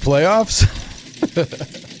close to the playoffs,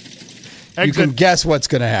 you can guess what's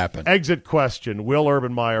going to happen. Exit question: will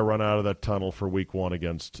Urban Meyer run out of that tunnel for Week 1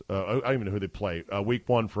 against? I don't even know who they play. Week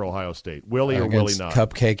 1 for Ohio State. Will he or will he not?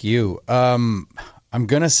 Cupcake U. I'm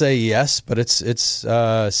going to say yes, but it's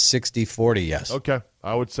 60-40 yes. Okay,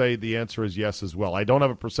 I would say the answer is yes as well. I don't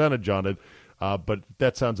have a percentage on it. But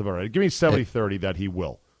that sounds about right. Give me 70-30 that he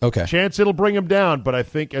will. Okay. Chance it'll bring him down, but I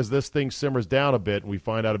think as this thing simmers down a bit and we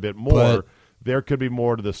find out a bit more, there could be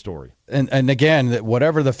more to the story. And again,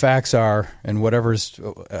 whatever the facts are, and whatever's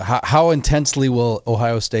how intensely will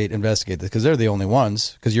Ohio State investigate this? Because they're the only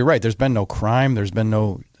ones. Because you're right, there's been no crime, there's been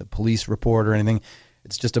no police report or anything.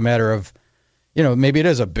 It's just a matter of, maybe it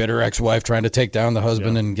is a bitter ex-wife trying to take down the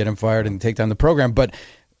husband and get him fired and take down the program. But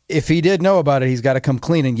if he did know about it, he's got to come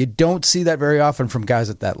clean, and you don't see that very often from guys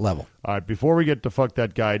at that level. All right, before we get to fuck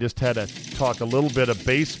that guy, I just had to talk a little bit of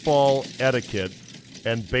baseball etiquette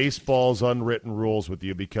and baseball's unwritten rules with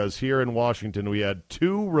you, because here in Washington we had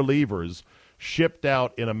 2 relievers shipped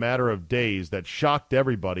out in a matter of days that shocked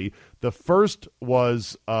everybody. The first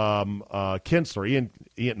was Kinsler,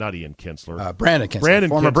 not Ian Kinsler. Brandon Kinsler,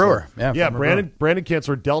 former Kinsler. Brewer. Brandon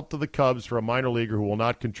Kinsler dealt to the Cubs for a minor leaguer who will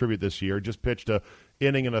not contribute this year, just pitched a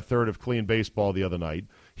inning and a third of clean baseball the other night.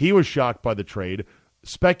 He was shocked by the trade.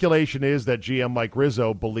 Speculation is that GM Mike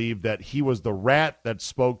Rizzo believed that he was the rat that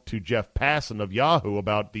spoke to Jeff Passan of Yahoo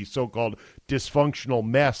about the so-called dysfunctional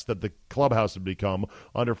mess that the clubhouse had become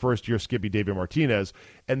under first-year Skippy David Martinez.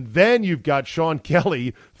 And then you've got Sean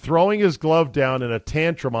Kelly throwing his glove down in a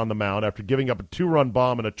tantrum on the mound after giving up a 2-run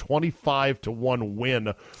bomb and a 25-1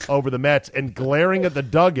 win over the Mets, and glaring at the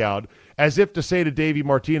dugout as if to say to Davey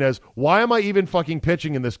Martinez, why am I even fucking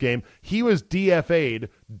pitching in this game? He was DFA'd,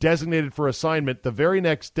 designated for assignment, the very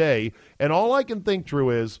next day, and all I can think,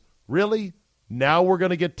 Drew, is, really? Now we're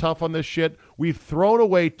going to get tough on this shit? We've thrown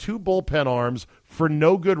away 2 bullpen arms for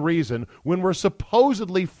no good reason when we're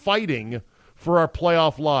supposedly fighting for our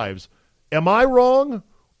playoff lives. Am I wrong,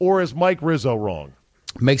 or is Mike Rizzo wrong?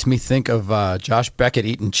 Makes me think of Josh Beckett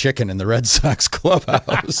eating chicken in the Red Sox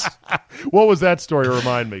clubhouse. What was that story?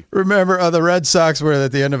 Remind me. Remember the Red Sox were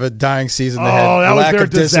at the end of a dying season. They had that lack was their of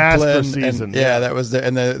disaster discipline. season. That was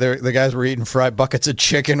the guys were eating fried buckets of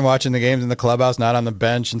chicken, watching the games in the clubhouse, not on the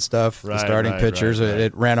bench and stuff. Right, the starting pitchers, right.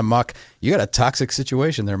 It ran amok. You got a toxic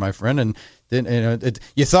situation there, my friend, and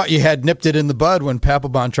you thought you had nipped it in the bud when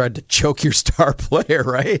Papelbon tried to choke your star player,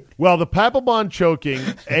 right? Well, the Papelbon choking,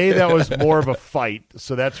 that was more of a fight,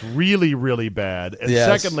 so that's really, really bad. And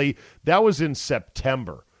secondly, that was in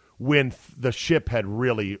September when the ship had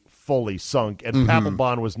really fully sunk, and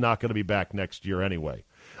Papelbon was not going to be back next year anyway.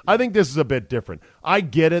 I think this is a bit different. I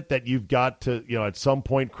get it that you've got to, at some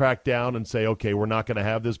point crack down and say, okay, we're not going to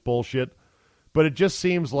have this bullshit, but it just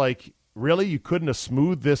seems like, really, you couldn't have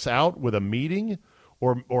smoothed this out with a meeting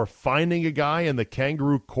or finding a guy in the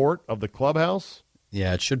kangaroo court of the clubhouse?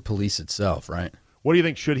 Yeah, it should police itself, right? What do you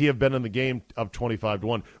think? Should he have been in the game up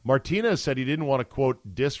 25-1? Martinez said he didn't want to, quote,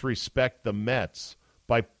 disrespect the Mets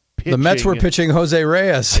by pitching. The Mets were pitching Jose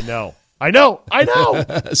Reyes. I know.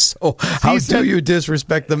 So how do you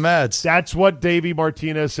disrespect the Mets? That's what Davey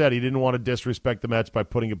Martinez said. He didn't want to disrespect the Mets by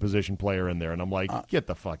putting a position player in there. And I'm like, get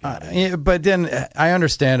the fuck out of here. But then I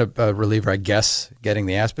understand a reliever, I guess, getting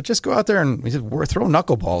the ass, but just go out there and throw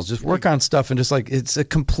knuckleballs. Just work on stuff and just it's a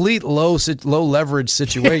complete low leverage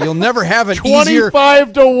situation. You'll never have an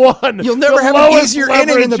 25-1. You'll never have an easier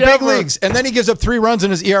inning in the big leagues. And then he gives up 3 runs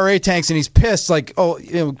and his ERA tanks and he's pissed.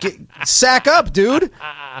 Sack up, dude.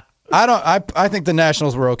 I think the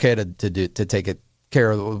Nationals were okay to take it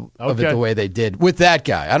care of it the way they did with that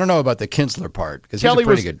guy. I don't know about the Kinsler part because he's a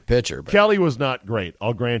pretty good pitcher. But. Kelly was not great.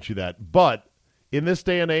 I'll grant you that. But in this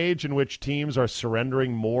day and age in which teams are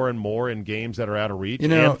surrendering more and more in games that are out of reach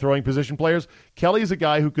and throwing position players, Kelly's a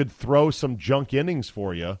guy who could throw some junk innings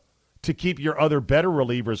for you to keep your other better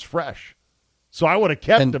relievers fresh. So I would have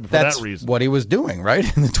kept him for that reason. That's what he was doing, right?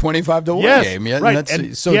 In the 25-1 game. Yeah, right.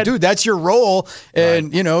 Dude, that's your role.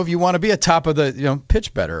 And, if you want to be a top of the,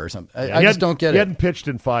 pitch better or something. I just don't get it. He hadn't pitched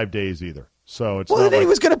in 5 days either. So it's then he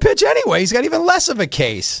was going to pitch anyway. He's got even less of a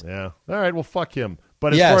case. Yeah. All right, well, fuck him.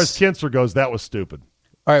 But as far as Kinsler goes, that was stupid.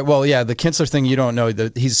 All right, well, yeah, the Kinsler thing, you don't know.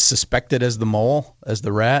 He's suspected as the mole, as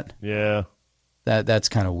the rat. Yeah. That's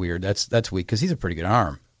kind of weird. That's weak because he's a pretty good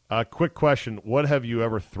arm. Quick question. What have you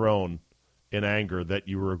ever thrown in anger that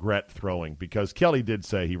you regret throwing? Because Kelly did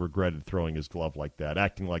say he regretted throwing his glove like that,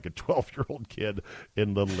 acting like a 12-year-old kid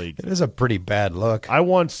in Little League. It is a pretty bad look. I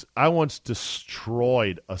once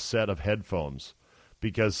destroyed a set of headphones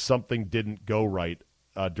because something didn't go right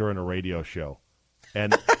during a radio show.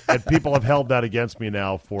 And people have held that against me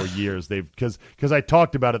now for years. Because I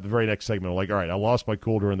talked about it the very next segment. I'm like, all right, I lost my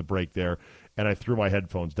cool during the break there, and I threw my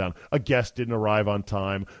headphones down. A guest didn't arrive on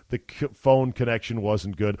time. The phone connection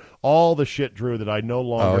wasn't good. All the shit, Drew, that I no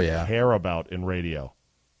longer care about in radio.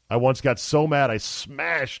 I once got so mad I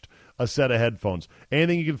smashed a set of headphones.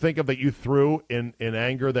 Anything you can think of that you threw in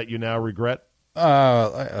anger that you now regret?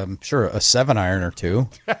 I'm sure a 7-iron or two.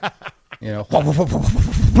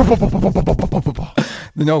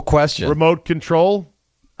 No question. Remote control?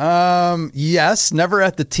 Yes. Never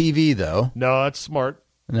at the TV, though. No, that's smart.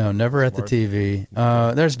 No, never at the TV.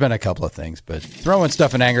 There's been a couple of things, but throwing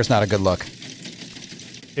stuff in anger is not a good look.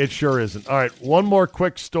 It sure isn't. All right, one more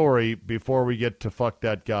quick story before we get to fuck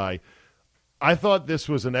that guy. I thought this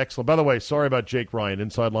was an excellent. By the way, sorry about Jake Ryan,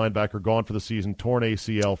 inside linebacker, gone for the season, torn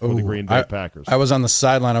ACL for the Green Bay Packers. I was on the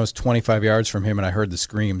sideline. I was 25 yards from him, and I heard the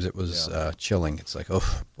screams. It was chilling. It's like,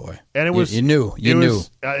 oh boy. And it was you knew.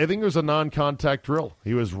 I think it was a non-contact drill.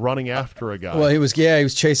 He was running after a guy. Well, he was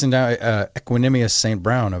chasing down Equanimous St.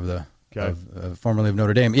 Brown formerly of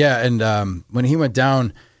Notre Dame. Yeah, and when he went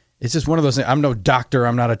down. It's just one of those things. I'm no doctor.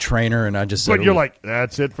 I'm not a trainer, and I just. But you're like,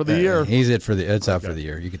 that's it for the year. He's it for the. It's out for the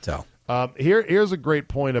year. You could tell. Here's a great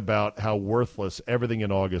point about how worthless everything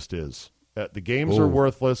in August is. The games are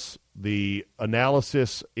worthless. The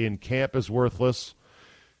analysis in camp is worthless.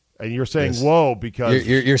 And you're saying, "Whoa!" Because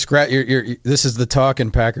you're this is the talk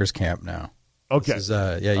in Packers camp now. Okay. This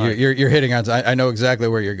is, you're hitting on. I know exactly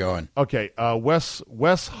where you're going. Okay. Wes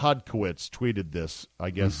Hodkiewicz tweeted this. I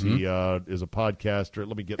guess he is a podcaster.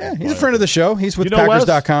 Let me get. Yeah, he's a friend of the show. He's with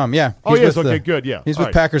Packers.com. Yeah. Oh, he is. Okay, good. Yeah. He's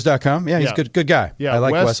with Packers.com. Yeah, he's good guy. Yeah, I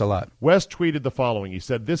like Wes a lot. Wes tweeted the following. He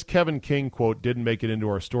said, "This Kevin King quote didn't make it into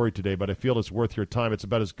our story today, but I feel it's worth your time. It's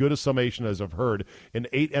about as good a summation as I've heard in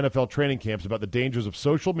 8 NFL training camps about the dangers of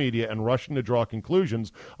social media and rushing to draw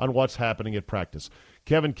conclusions on what's happening at practice."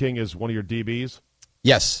 Kevin King is one of your DBs?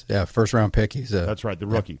 Yes. Yeah, first-round pick. That's right, the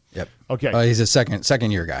rookie. Yep. Okay. He's a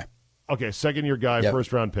second-year guy. Okay, second-year guy,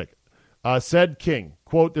 first-round pick. Said King,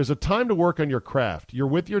 quote, "There's a time to work on your craft. You're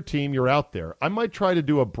with your team. You're out there. I might try to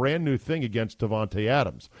do a brand-new thing against Davante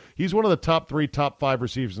Adams. He's one of the top 3, top 5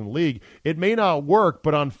 receivers in the league. It may not work,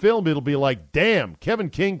 but on film it'll be like, damn, Kevin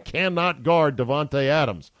King cannot guard Davante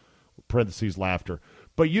Adams." Parentheses, laughter.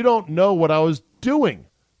 "But you don't know what I was doing.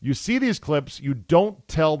 You see these clips, you don't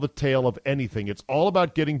tell the tale of anything. It's all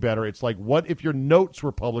about getting better. It's like, what if your notes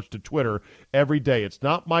were published to Twitter every day? It's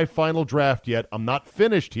not my final draft yet. I'm not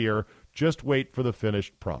finished here. Just wait for the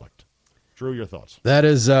finished product." Drew, your thoughts? That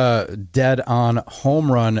is dead on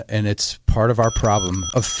home run, and it's part of our problem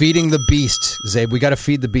of feeding the beast, Zabe. We got to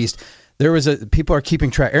feed the beast. People are keeping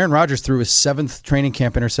track. Aaron Rodgers threw his 7th training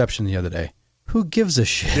camp interception the other day. Who gives a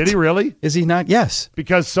shit? Did he really? Is he not? Yes.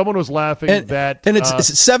 Because someone was laughing that... And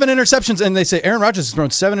it's 7 interceptions, and they say, Aaron Rodgers has thrown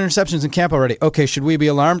 7 interceptions in camp already. Okay, should we be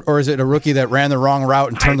alarmed, or is it a rookie that ran the wrong route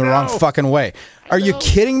and turned the wrong fucking way? Are you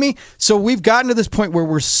kidding me? So we've gotten to this point where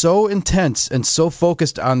we're so intense and so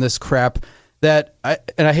focused on this crap that, I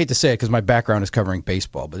hate to say it because my background is covering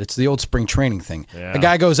baseball, but it's the old spring training thing. Yeah. A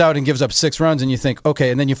guy goes out and gives up 6 runs, and you think,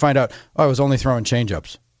 okay, and then you find out, I was only throwing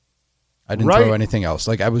changeups. I didn't throw anything else.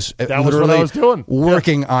 Like I was literally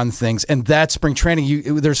working on things, and that's spring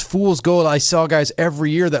training. There's fool's gold. I saw guys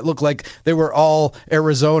every year that look like they were all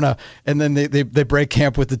Arizona, and then they break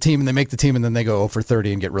camp with the team, and they make the team, and then they go 0 for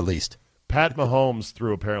 30 and get released. Pat Mahomes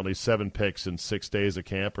threw apparently 7 picks in 6 days of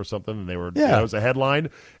camp or something, and that was a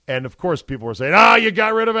headline. And of course, people were saying, you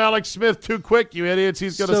got rid of Alex Smith too quick, you idiots.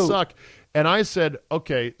 He's going to suck. And I said,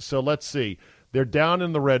 okay, so let's see. They're down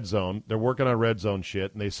in the red zone. They're working on red zone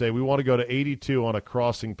shit, and they say, we want to go to 82 on a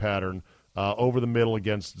crossing pattern over the middle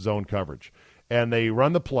against zone coverage. And they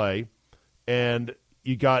run the play, and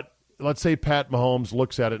you got, let's say Pat Mahomes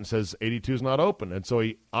looks at it and says 82 is not open. And so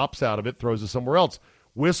he opts out of it, throws it somewhere else.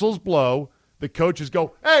 Whistles blow. The coaches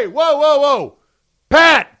go, hey, whoa.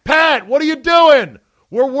 Pat, what are you doing?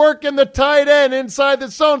 We're working the tight end inside the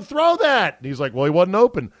zone. Throw that. And he's like, well, he wasn't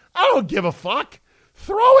open. I don't give a fuck.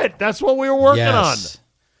 Throw it. That's what we were working on.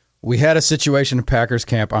 We had a situation in Packers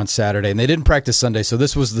camp on Saturday, and they didn't practice Sunday, so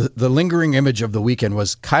this was the lingering image of the weekend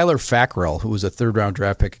was Kyler Fackrell, who was a third-round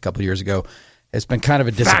draft pick a couple years ago. It's been kind of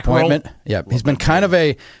a disappointment. Fackrell. Yeah, he's been kind of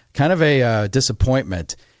a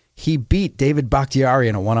disappointment. He beat David Bakhtiari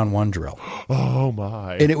in a one-on-one drill. Oh,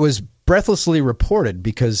 my. And it was breathlessly reported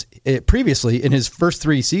because previously in his first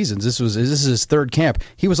 3 seasons, this is his third camp,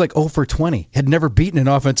 he was like 0 for 20. Had never beaten an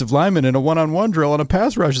offensive lineman in a one-on-one drill on a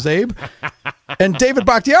pass rush, Zabe. And David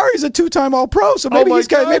Bakhtiari is a 2-time All-Pro, so maybe maybe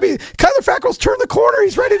Kyler Fackrell's turned the corner.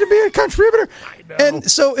 He's ready to be a contributor. I know. And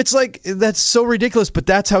so it's like, that's so ridiculous, but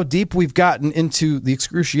that's how deep we've gotten into the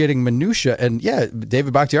excruciating minutia. And yeah,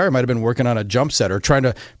 David Bakhtiari might have been working on a jump set or trying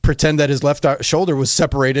to pretend that his left shoulder was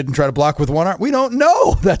separated and try to block with one arm. We don't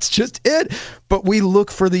know. That's just it. But we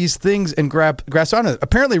look for these things and grasp on it.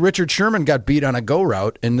 Apparently, Richard Sherman got beat on a go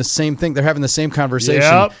route, and the same thing. They're having the same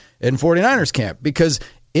conversation in 49ers camp because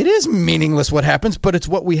it is meaningless what happens, but it's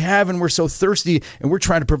what we have, and we're so thirsty, and we're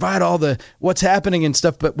trying to provide all the what's happening and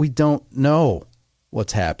stuff, but we don't know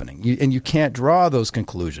what's happening, and you can't draw those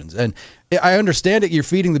conclusions. And I understand it. You're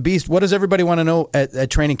feeding the beast. What does everybody want to know at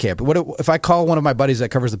training camp? What if I call one of my buddies that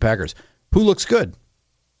covers the Packers? Who looks good?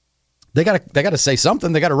 They got to say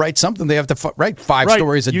something. They got to write something. They have to write 5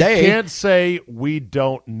 stories a day. You can't say we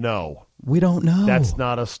don't know. We don't know. That's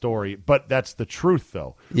not a story, but that's the truth,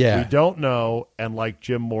 though. Yeah. We don't know, and like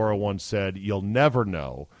Jim Mora once said, you'll never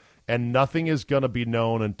know, and nothing is going to be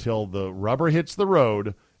known until the rubber hits the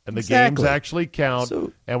road and the games actually count,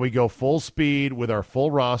 and we go full speed with our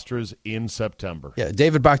full rosters in September. Yeah,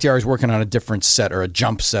 David Bakhtiari is working on a different set or a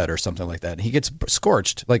jump set or something like that. He gets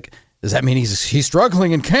scorched. Like, does that mean he's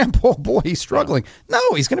struggling in camp? Oh, boy, he's struggling. No,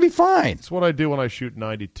 he's going to be fine. That's what I do when I shoot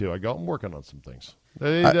 92. I go, I'm working on some things.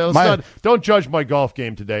 Don't judge my golf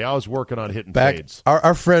game today. I was working on hitting fades.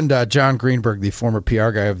 Our friend John Greenberg, the former PR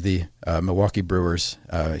guy of the Milwaukee Brewers,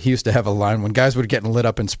 he used to have a line when guys would get lit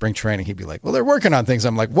up in spring training. He'd be like, well, they're working on things.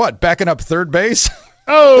 I'm like, what, backing up third base?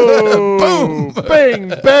 Oh, boom, bing,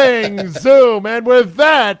 bang, zoom. And with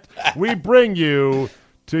that, we bring you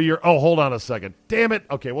to your – oh, hold on a second. Damn it.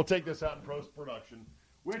 Okay, we'll take this out in post-production,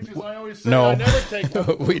 which is, I always say, I never take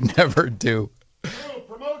one. We never do. Drew,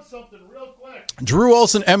 promote something real quick. Drew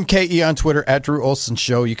Olson, MKE on Twitter, at Drew Olson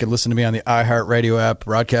Show. You can listen to me on the iHeartRadio app,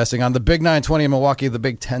 broadcasting on the Big 920 in Milwaukee, the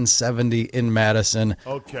Big 1070 in Madison.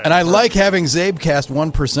 Okay. And I like having Zabecast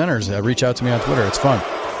 1%ers reach out to me on Twitter. It's fun.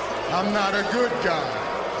 I'm not a good guy.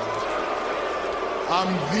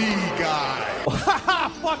 I'm the guy.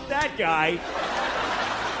 Fuck that guy.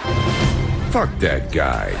 Fuck that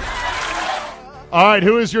guy. All right,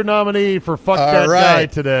 who is your nominee for Fuck That Guy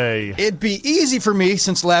today? It'd be easy for me,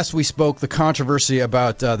 since last we spoke, the controversy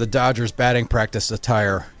about the Dodgers batting practice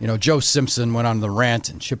attire. You know, Joe Simpson went on the rant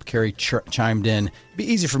and Chip Carey chimed in. It'd be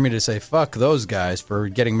easy for me to say, fuck those guys for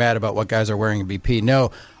getting mad about what guys are wearing in BP.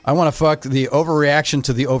 No, I want to fuck the overreaction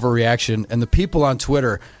to the overreaction and the people on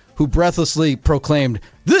Twitter who breathlessly proclaimed,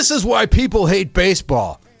 this is why people hate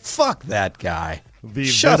baseball. Fuck that guy.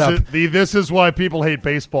 Shut up. This is why people hate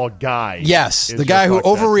baseball guy. Yes, the guy who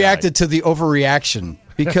overreacted to the overreaction.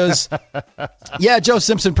 Because, yeah, Joe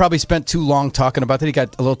Simpson probably spent too long talking about that. He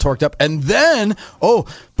got a little torqued up. And then,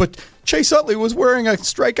 but Chase Utley was wearing a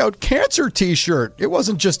Strikeout Cancer T-shirt. It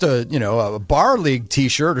wasn't just a bar league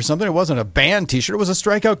T-shirt or something. It wasn't a band T-shirt. It was a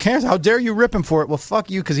Strikeout Cancer. How dare you rip him for it? Well,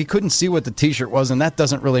 fuck you, because he couldn't see what the T-shirt was, and that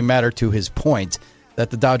doesn't really matter to his point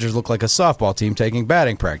that the Dodgers look like a softball team taking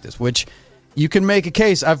batting practice, which you can make a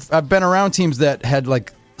case. I've been around teams that had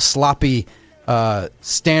like sloppy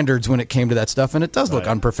standards when it came to that stuff, and it does look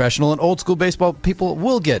unprofessional, and old school baseball people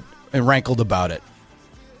will get rankled about it.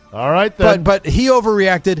 All right, then. But he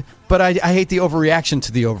overreacted, but I hate the overreaction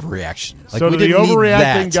to the overreaction. Like, so to the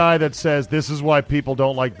overreacting guy that says this is why people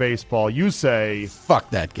don't like baseball, you say, fuck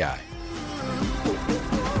that guy.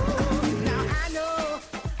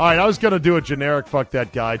 All right, I was going to do a generic fuck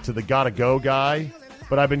that guy to the gotta go guy,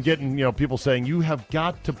 but I've been getting people saying you have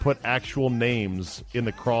got to put actual names in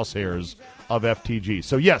the crosshairs of FTG.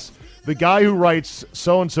 So yes, the guy who writes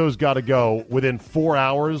so-and-so's got to go within 4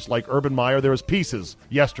 hours, like Urban Meyer, there was pieces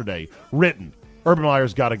yesterday written, Urban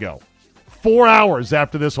Meyer's got to go. 4 hours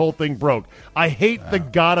after this whole thing broke. I hate the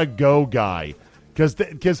gotta go guy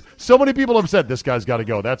because so many people have said this guy's got to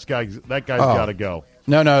go. That guy's got to go.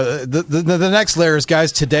 No. The next layer is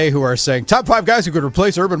guys today who are saying top 5 guys who could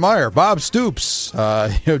replace Urban Meyer: Bob Stoops,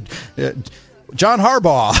 John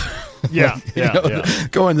Harbaugh. Yeah,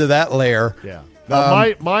 Go into that layer. Yeah.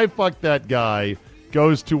 Now, my fuck that guy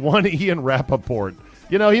goes to one Ian Rappaport.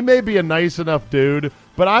 He may be a nice enough dude,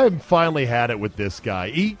 but I've finally had it with this guy.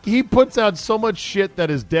 He puts out so much shit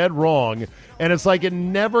that is dead wrong, and it's like it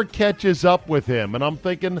never catches up with him. And I'm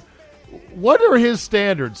thinking, what are his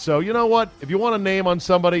standards? So, you know what? If you want a name on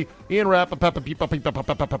somebody, Ian Rappaport,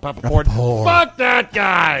 fuck that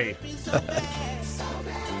guy!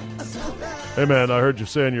 Hey, man, I heard you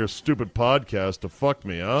saying you're a stupid podcast to fuck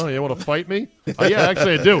me, huh? You want to fight me? Oh, yeah,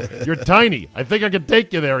 actually, I do. You're tiny. I think I can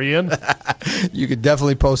take you there, Ian. You could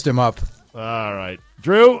definitely post him up. All right.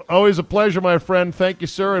 Drew, always a pleasure, my friend. Thank you,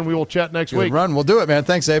 sir, and we will chat next week. Run. We'll do it, man.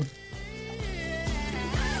 Thanks, Abe.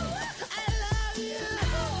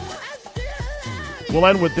 We'll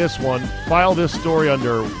end with this one. File this story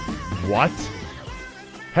under what?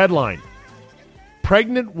 Headline: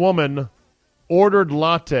 Pregnant woman ordered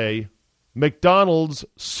latte. McDonald's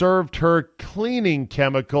served her cleaning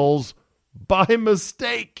chemicals by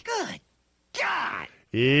mistake. Good God.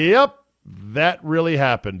 Yep, that really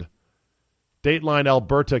happened. Dateline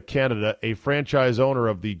Alberta, Canada, a franchise owner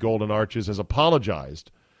of the Golden Arches, has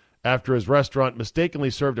apologized after his restaurant mistakenly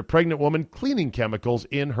served a pregnant woman cleaning chemicals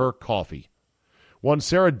in her coffee. One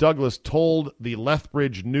Sarah Douglas told the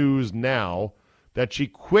Lethbridge News Now that she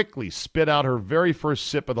quickly spit out her very first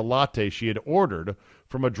sip of the latte she had ordered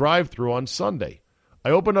from a drive-thru on Sunday. I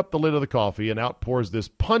opened up the lid of the coffee and out pours this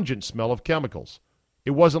pungent smell of chemicals.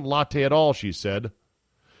 It wasn't latte at all, she said.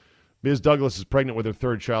 Ms. Douglas is pregnant with her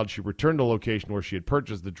third child. She returned to the location where she had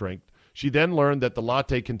purchased the drink. She then learned that the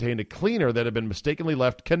latte contained a cleaner that had been mistakenly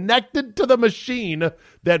left connected to the machine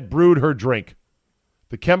that brewed her drink.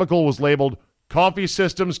 The chemical was labeled Coffee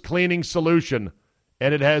Systems Cleaning Solution,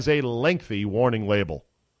 and it has a lengthy warning label.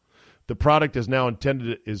 The product is now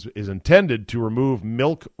intended to remove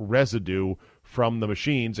milk residue from the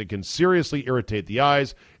machines. It can seriously irritate the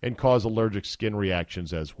eyes and cause allergic skin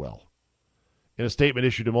reactions as well. In a statement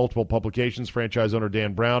issued to multiple publications, franchise owner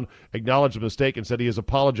Dan Brown acknowledged the mistake and said he has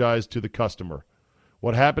apologized to the customer.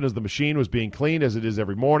 What happened is the machine was being cleaned as it is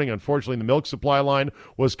every morning. Unfortunately, the milk supply line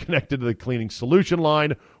was connected to the cleaning solution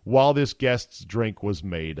line while this guest's drink was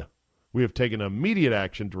made. We have taken immediate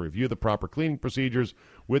action to review the proper cleaning procedures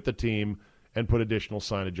with the team and put additional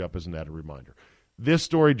signage up as an added reminder. This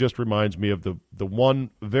story just reminds me of the one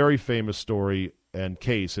very famous story and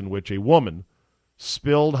case in which a woman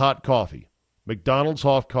spilled hot coffee, McDonald's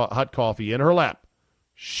hot coffee, in her lap.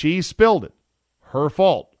 She spilled it. Her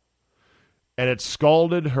fault. And it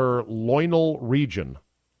scalded her loinal region.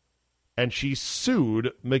 And she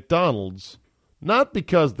sued McDonald's, not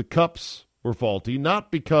because the cups were faulty,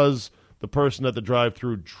 not because the person at the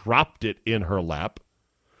drive-thru dropped it in her lap.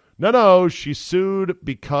 No, she sued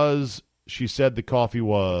because she said the coffee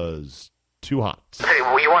was too hot. Hey,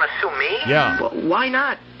 well, you want to sue me? Yeah. Well, why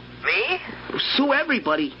not? Me? Sue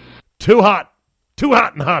everybody. Too hot in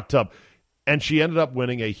the hot tub. And she ended up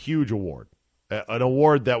winning a huge award, an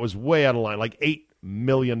award that was way out of line, like $8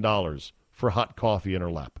 million for hot coffee in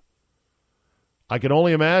her lap. I can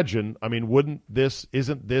only imagine,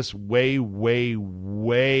 isn't this way, way,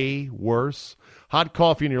 way worse? Hot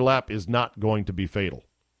coffee in your lap is not going to be fatal.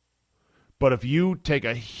 But if you take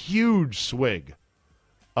a huge swig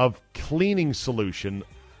of cleaning solution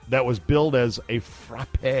that was billed as a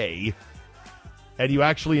frappe and you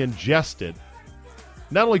actually ingest it,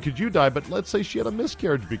 not only could you die, but let's say she had a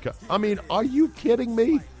miscarriage because, are you kidding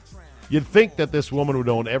me? You'd think that this woman would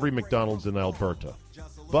own every McDonald's in Alberta.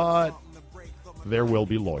 But there will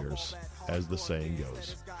be lawyers, as the saying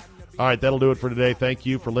goes. All right, that'll do it for today. Thank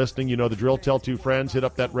you for listening. You know the drill. Tell two friends. Hit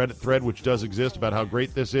up that Reddit thread, which does exist, about how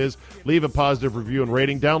great this is. Leave a positive review and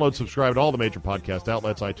rating. Download, subscribe to all the major podcast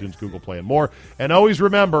outlets, iTunes, Google Play, and more. And always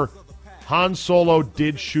remember, Han Solo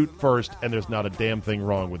did shoot first, and there's not a damn thing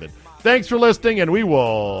wrong with it. Thanks for listening, and we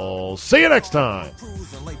will see you next time.